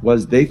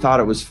was they thought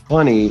it was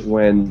funny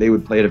when they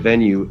would play at a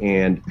venue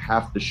and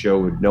half the show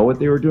would know what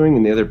they were doing,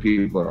 and the other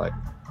people are like,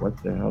 "What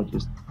the hell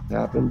just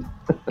happened?"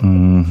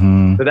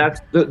 So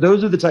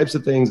those are the types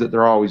of things that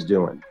they're always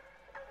doing.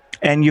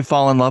 And you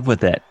fall in love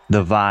with it,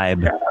 the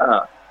vibe,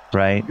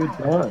 right? Good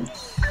time.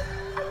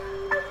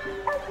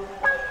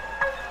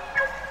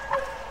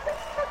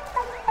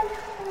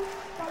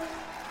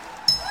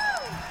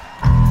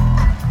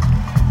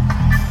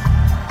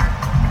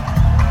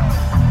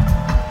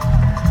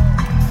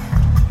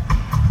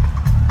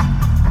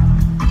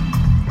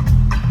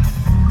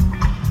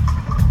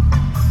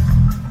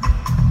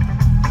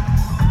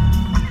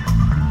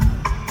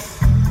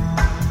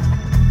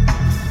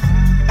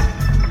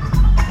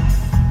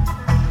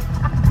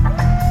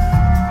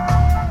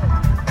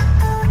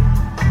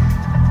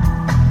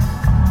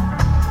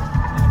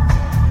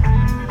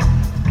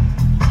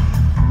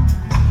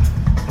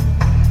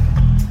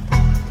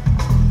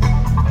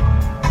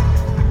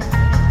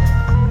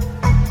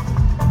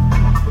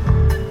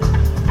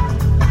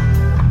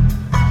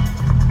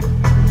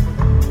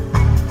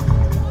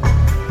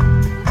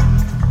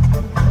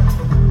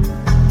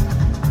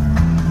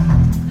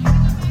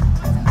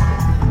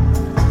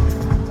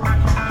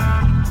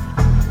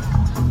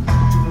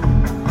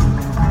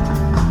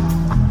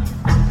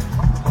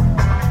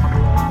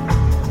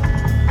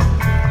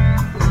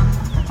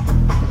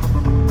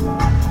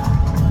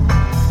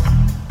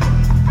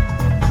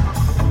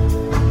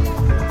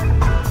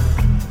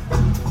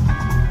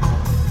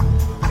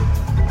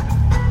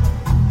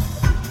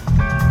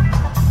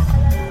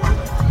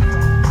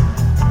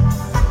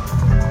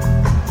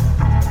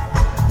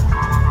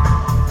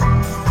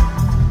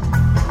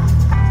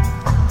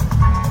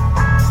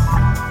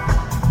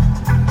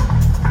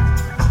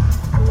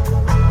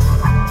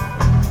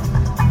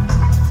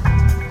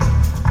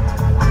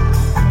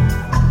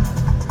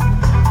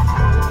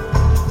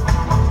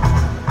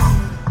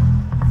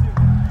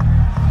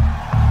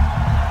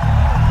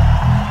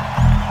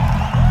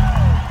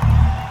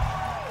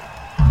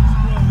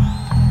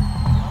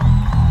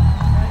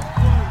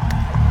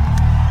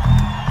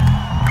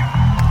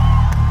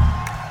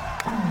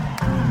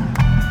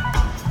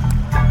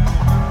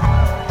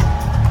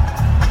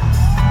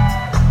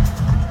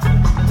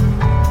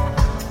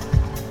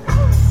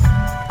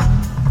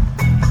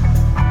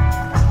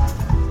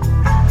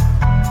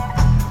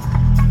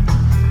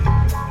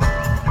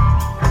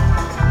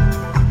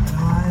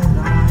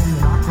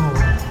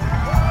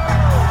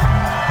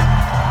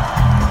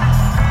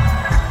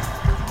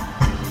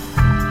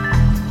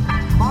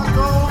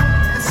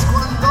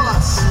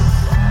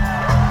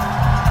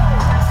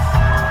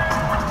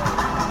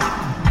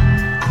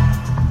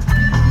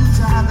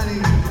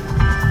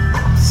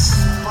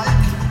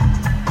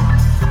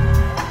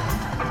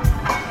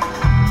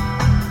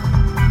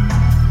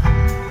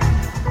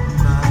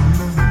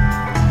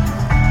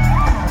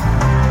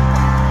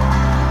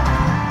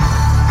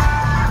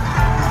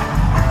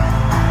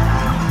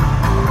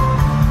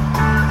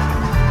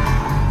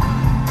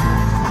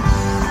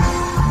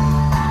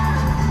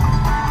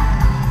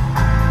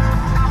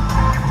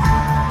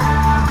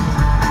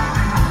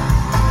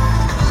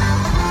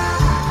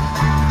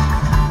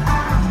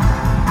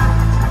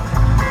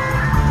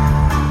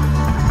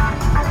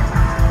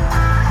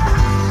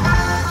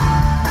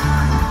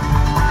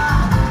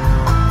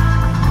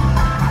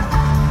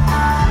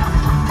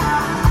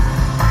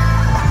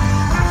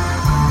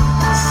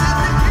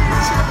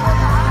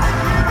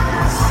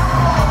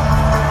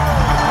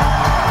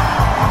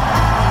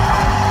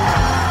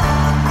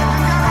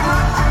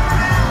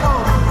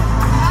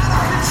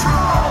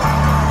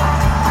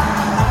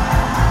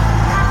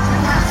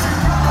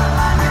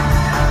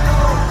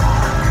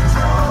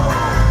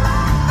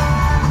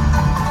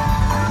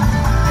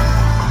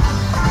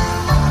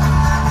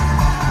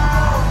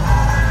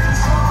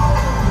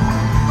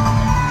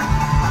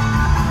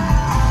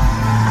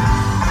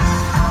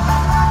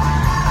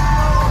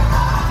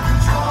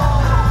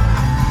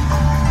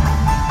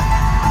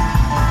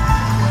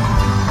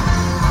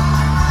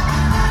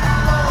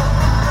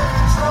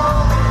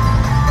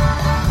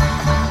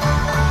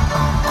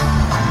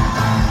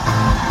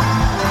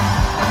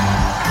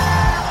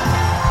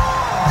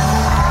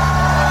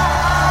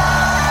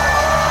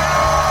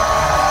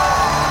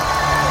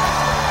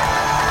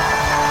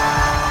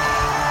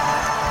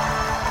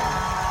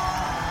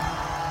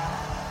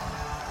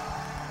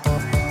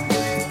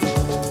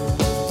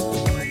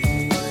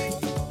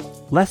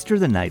 Lester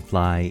the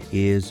Nightfly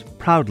is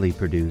proudly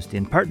produced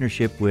in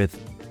partnership with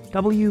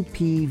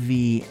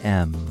WPVM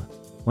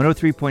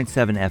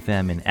 103.7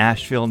 FM in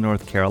Asheville,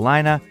 North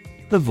Carolina,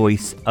 the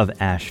voice of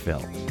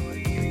Asheville.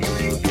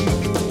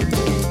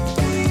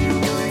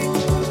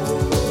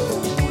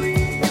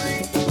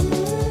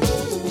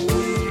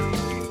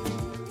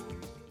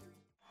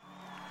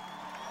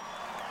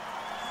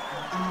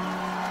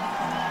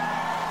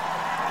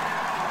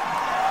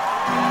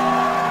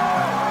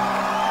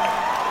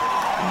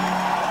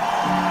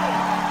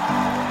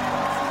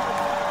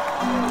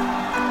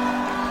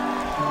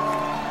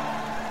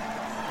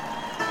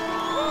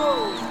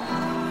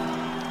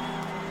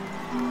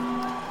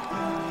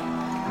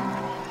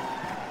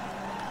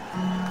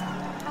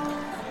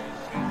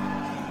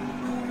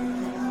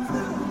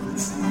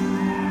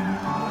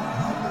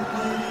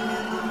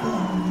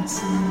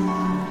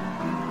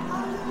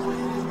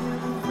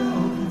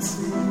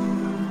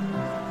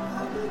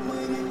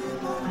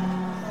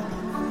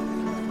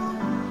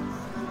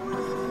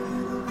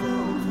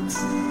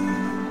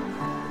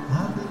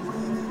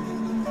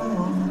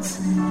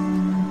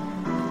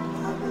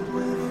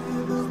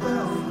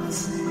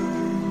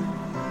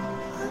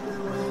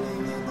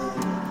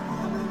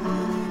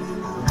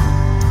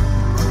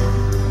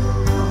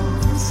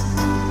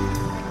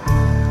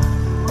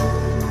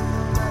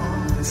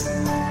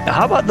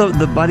 How about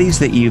the buddies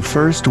that you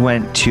first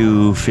went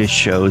to Phish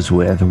shows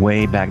with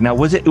way back?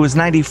 Now, it was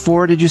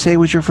 94, did you say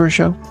was your first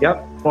show?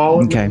 Yep,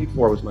 fall of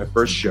 94 was my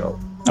first show.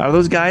 Are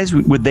those guys,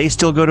 would they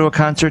still go to a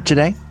concert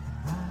today?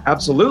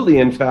 Absolutely.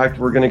 In fact,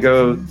 we're going to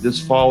go this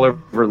fall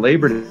over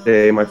Labor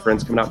Day. My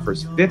friend's coming out for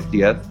his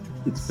 50th.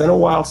 It's been a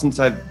while since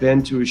I've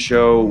been to a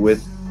show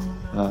with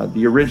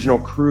the original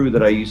crew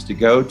that I used to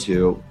go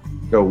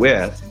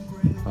with.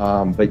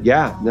 But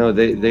yeah, no,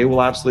 they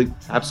will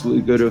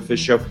absolutely go to a Phish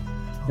show.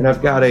 And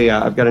I've got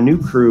a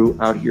new crew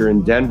out here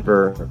in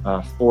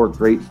Denver, 4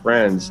 great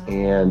friends,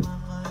 and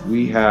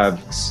we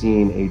have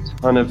seen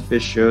a ton of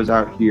Phish shows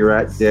out here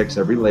at Dick's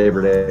every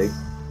Labor Day.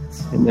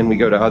 And then we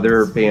go to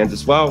other bands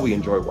as well. We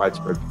enjoy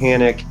Widespread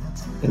Panic,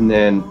 and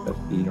then a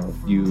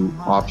few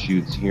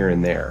offshoots here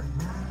and there.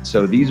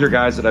 So these are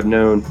guys that I've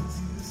known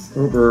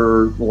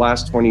over the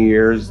last 20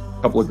 years, a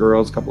couple of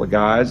girls, a couple of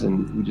guys,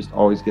 and we just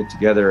always get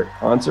together at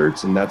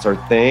concerts, and that's our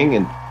thing.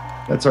 And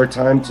that's our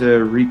time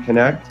to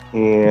reconnect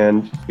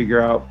and figure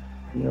out,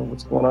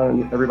 what's going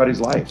on in everybody's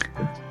life.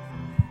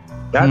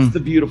 That's the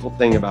beautiful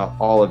thing about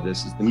all of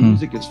this is the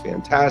music is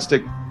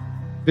fantastic.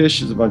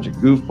 Phish is a bunch of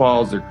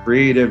goofballs. They're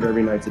creative.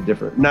 Every night's a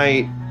different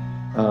night.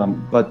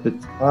 But the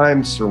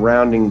time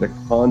surrounding the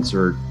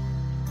concert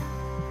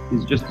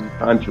is just a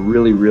time to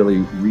really, really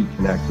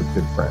reconnect with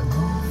good friends.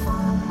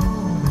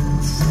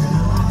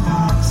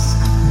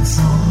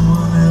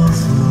 Someone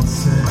else will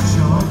set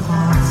your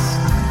hearts.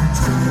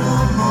 Take a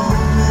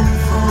moment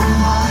from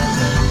my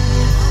day.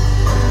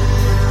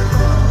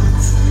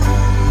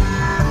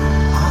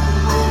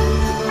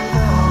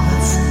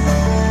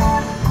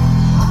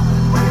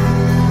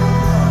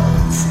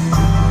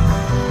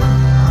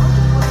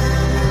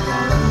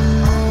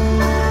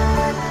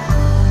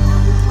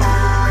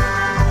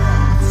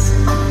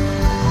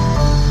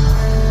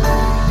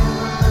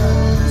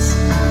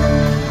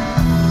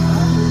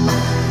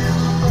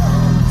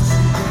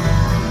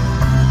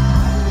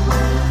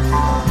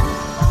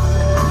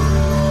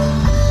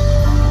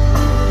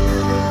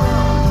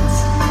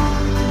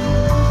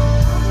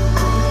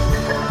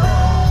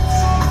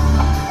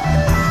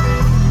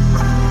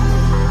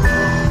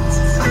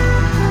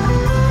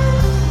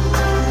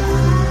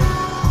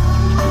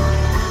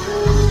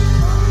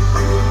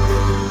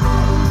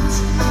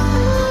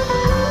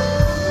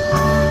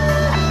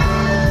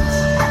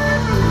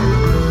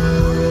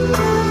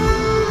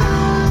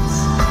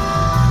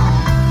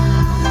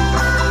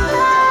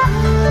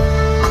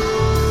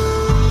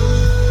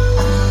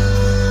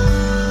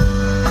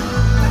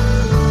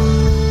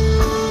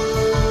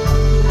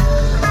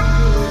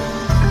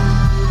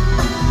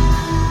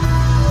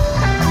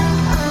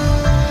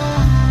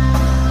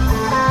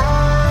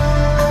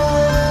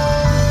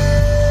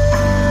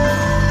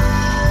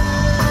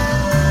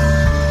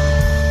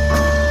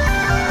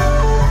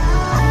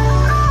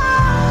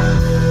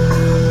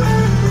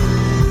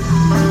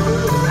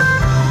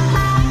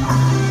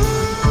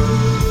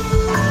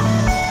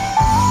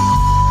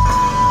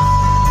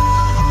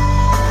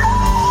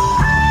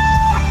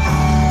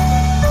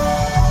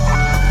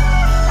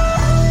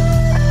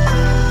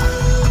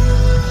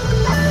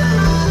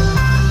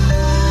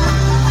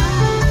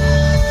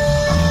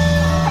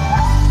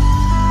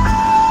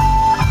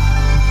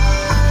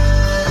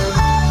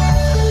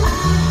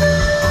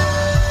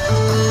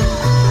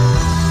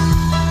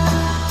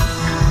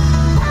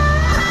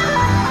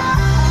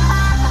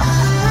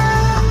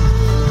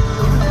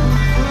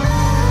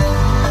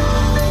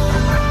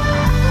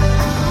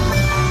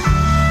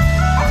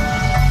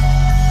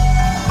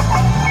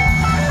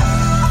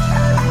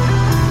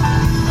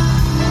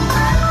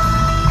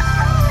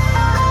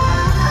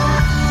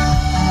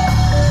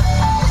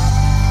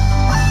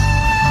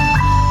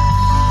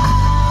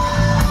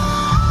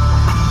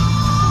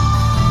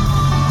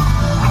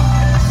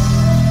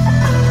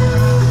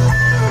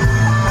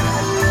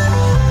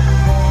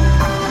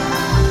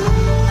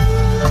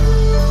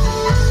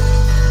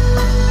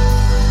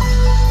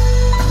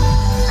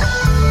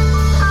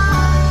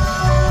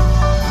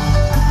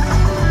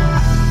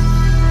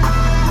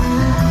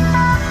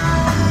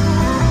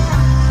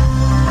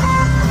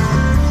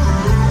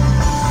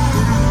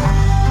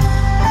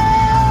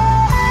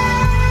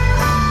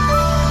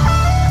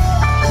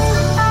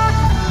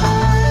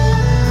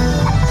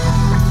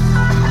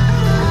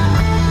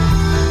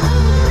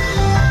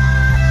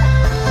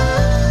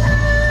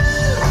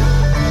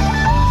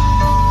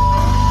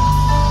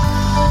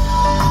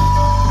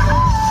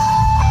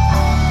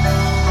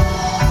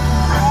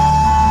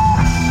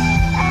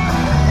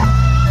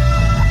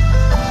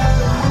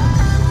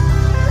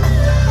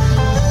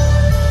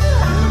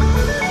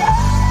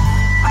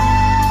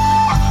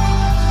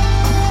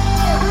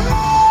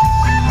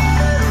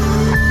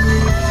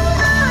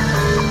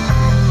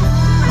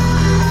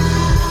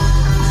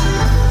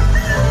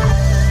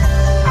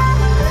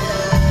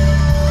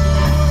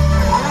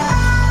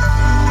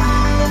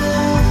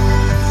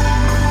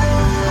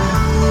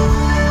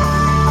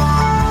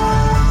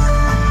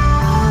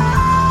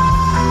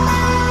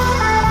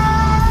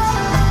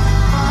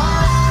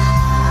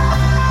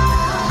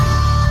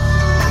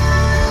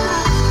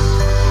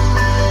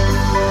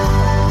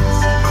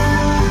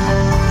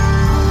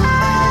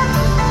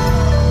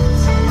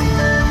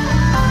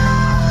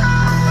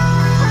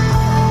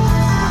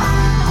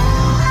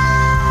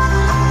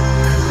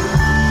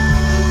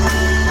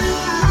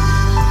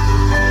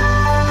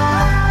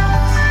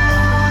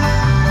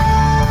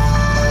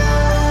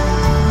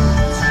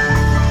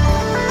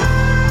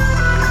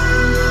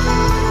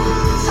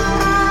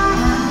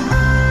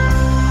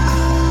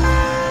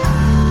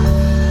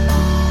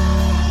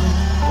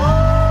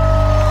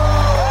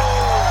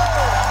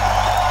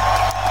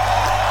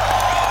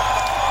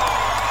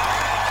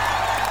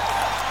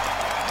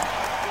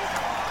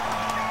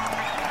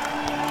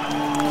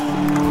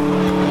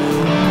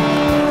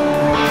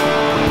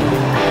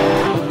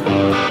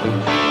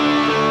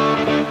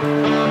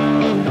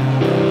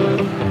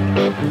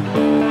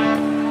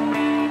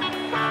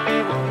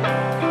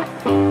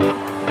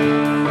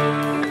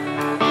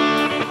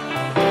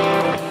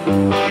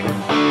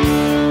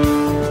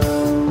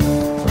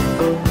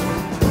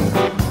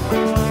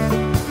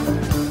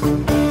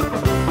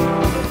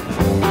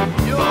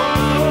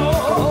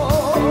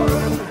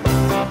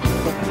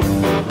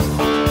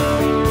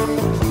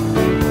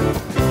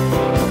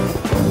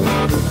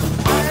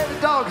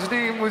 his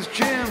name was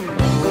Jim.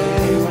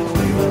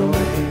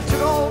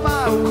 Took all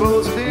my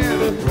clothes and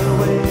in.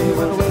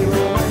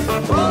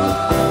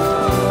 Oh,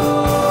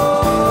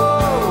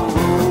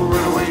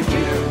 runaway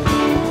Jim.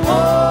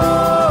 Oh,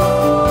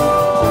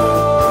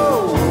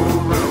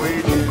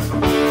 runaway Jim.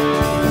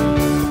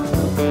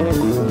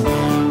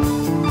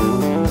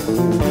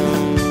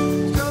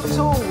 Still his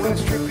old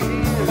West tripping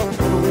in.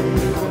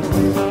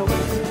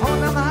 On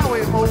down the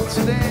highway, old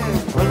sedan.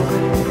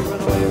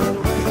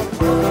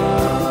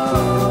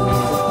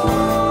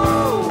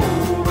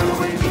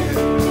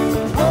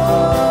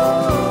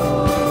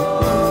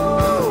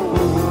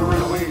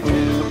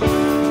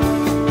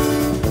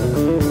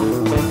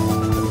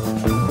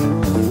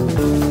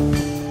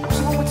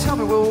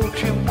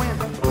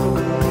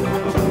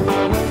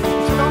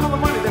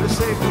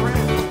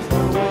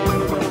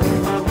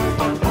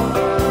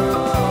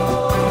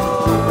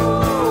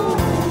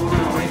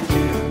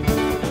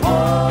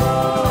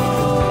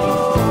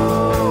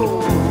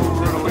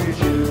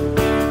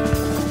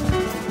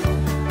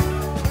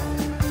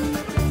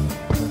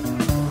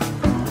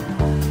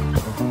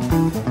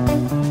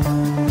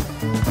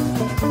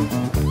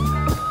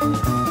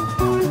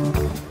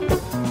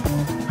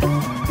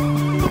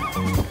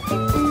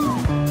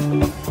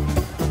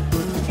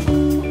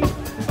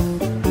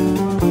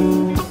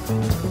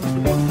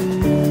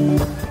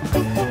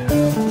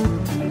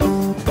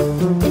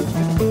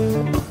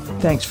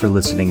 Thanks for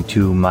listening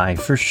to my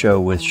first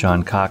show with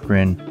Sean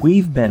Cochran.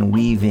 We've been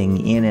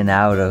weaving in and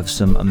out of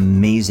some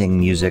amazing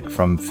music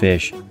from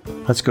Phish.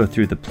 Let's go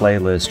through the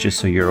playlist just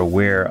so you're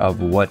aware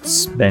of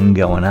what's been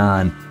going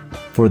on.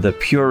 For the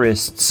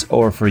purists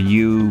or for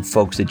you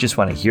folks that just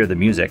want to hear the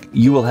music,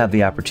 you will have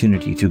the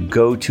opportunity to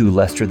go to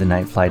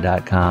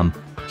LesterTheNightfly.com,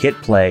 hit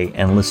play,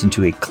 and listen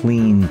to a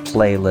clean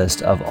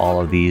playlist of all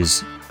of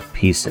these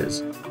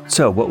pieces.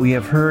 So what we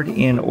have heard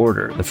in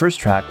order. The first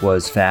track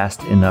was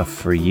Fast Enough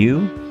for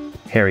You,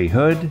 Harry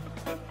Hood,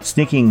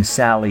 Sneaking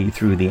Sally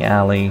Through the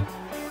Alley,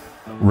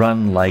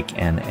 Run Like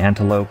an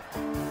Antelope,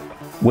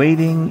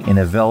 Waiting in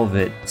a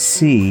Velvet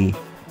Sea,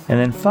 and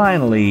then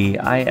finally,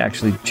 I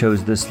actually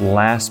chose this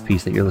last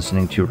piece that you're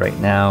listening to right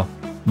now.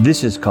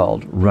 This is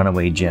called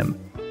Runaway Jim.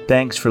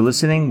 Thanks for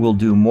listening. We'll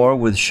do more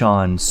with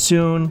Sean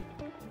soon.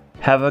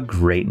 Have a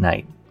great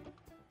night.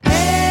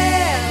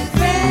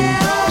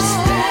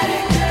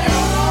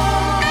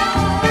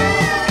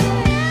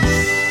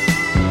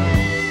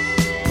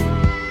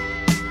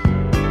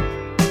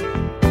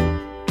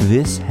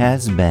 This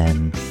has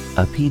been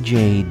a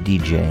PJ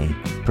DJ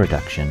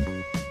production.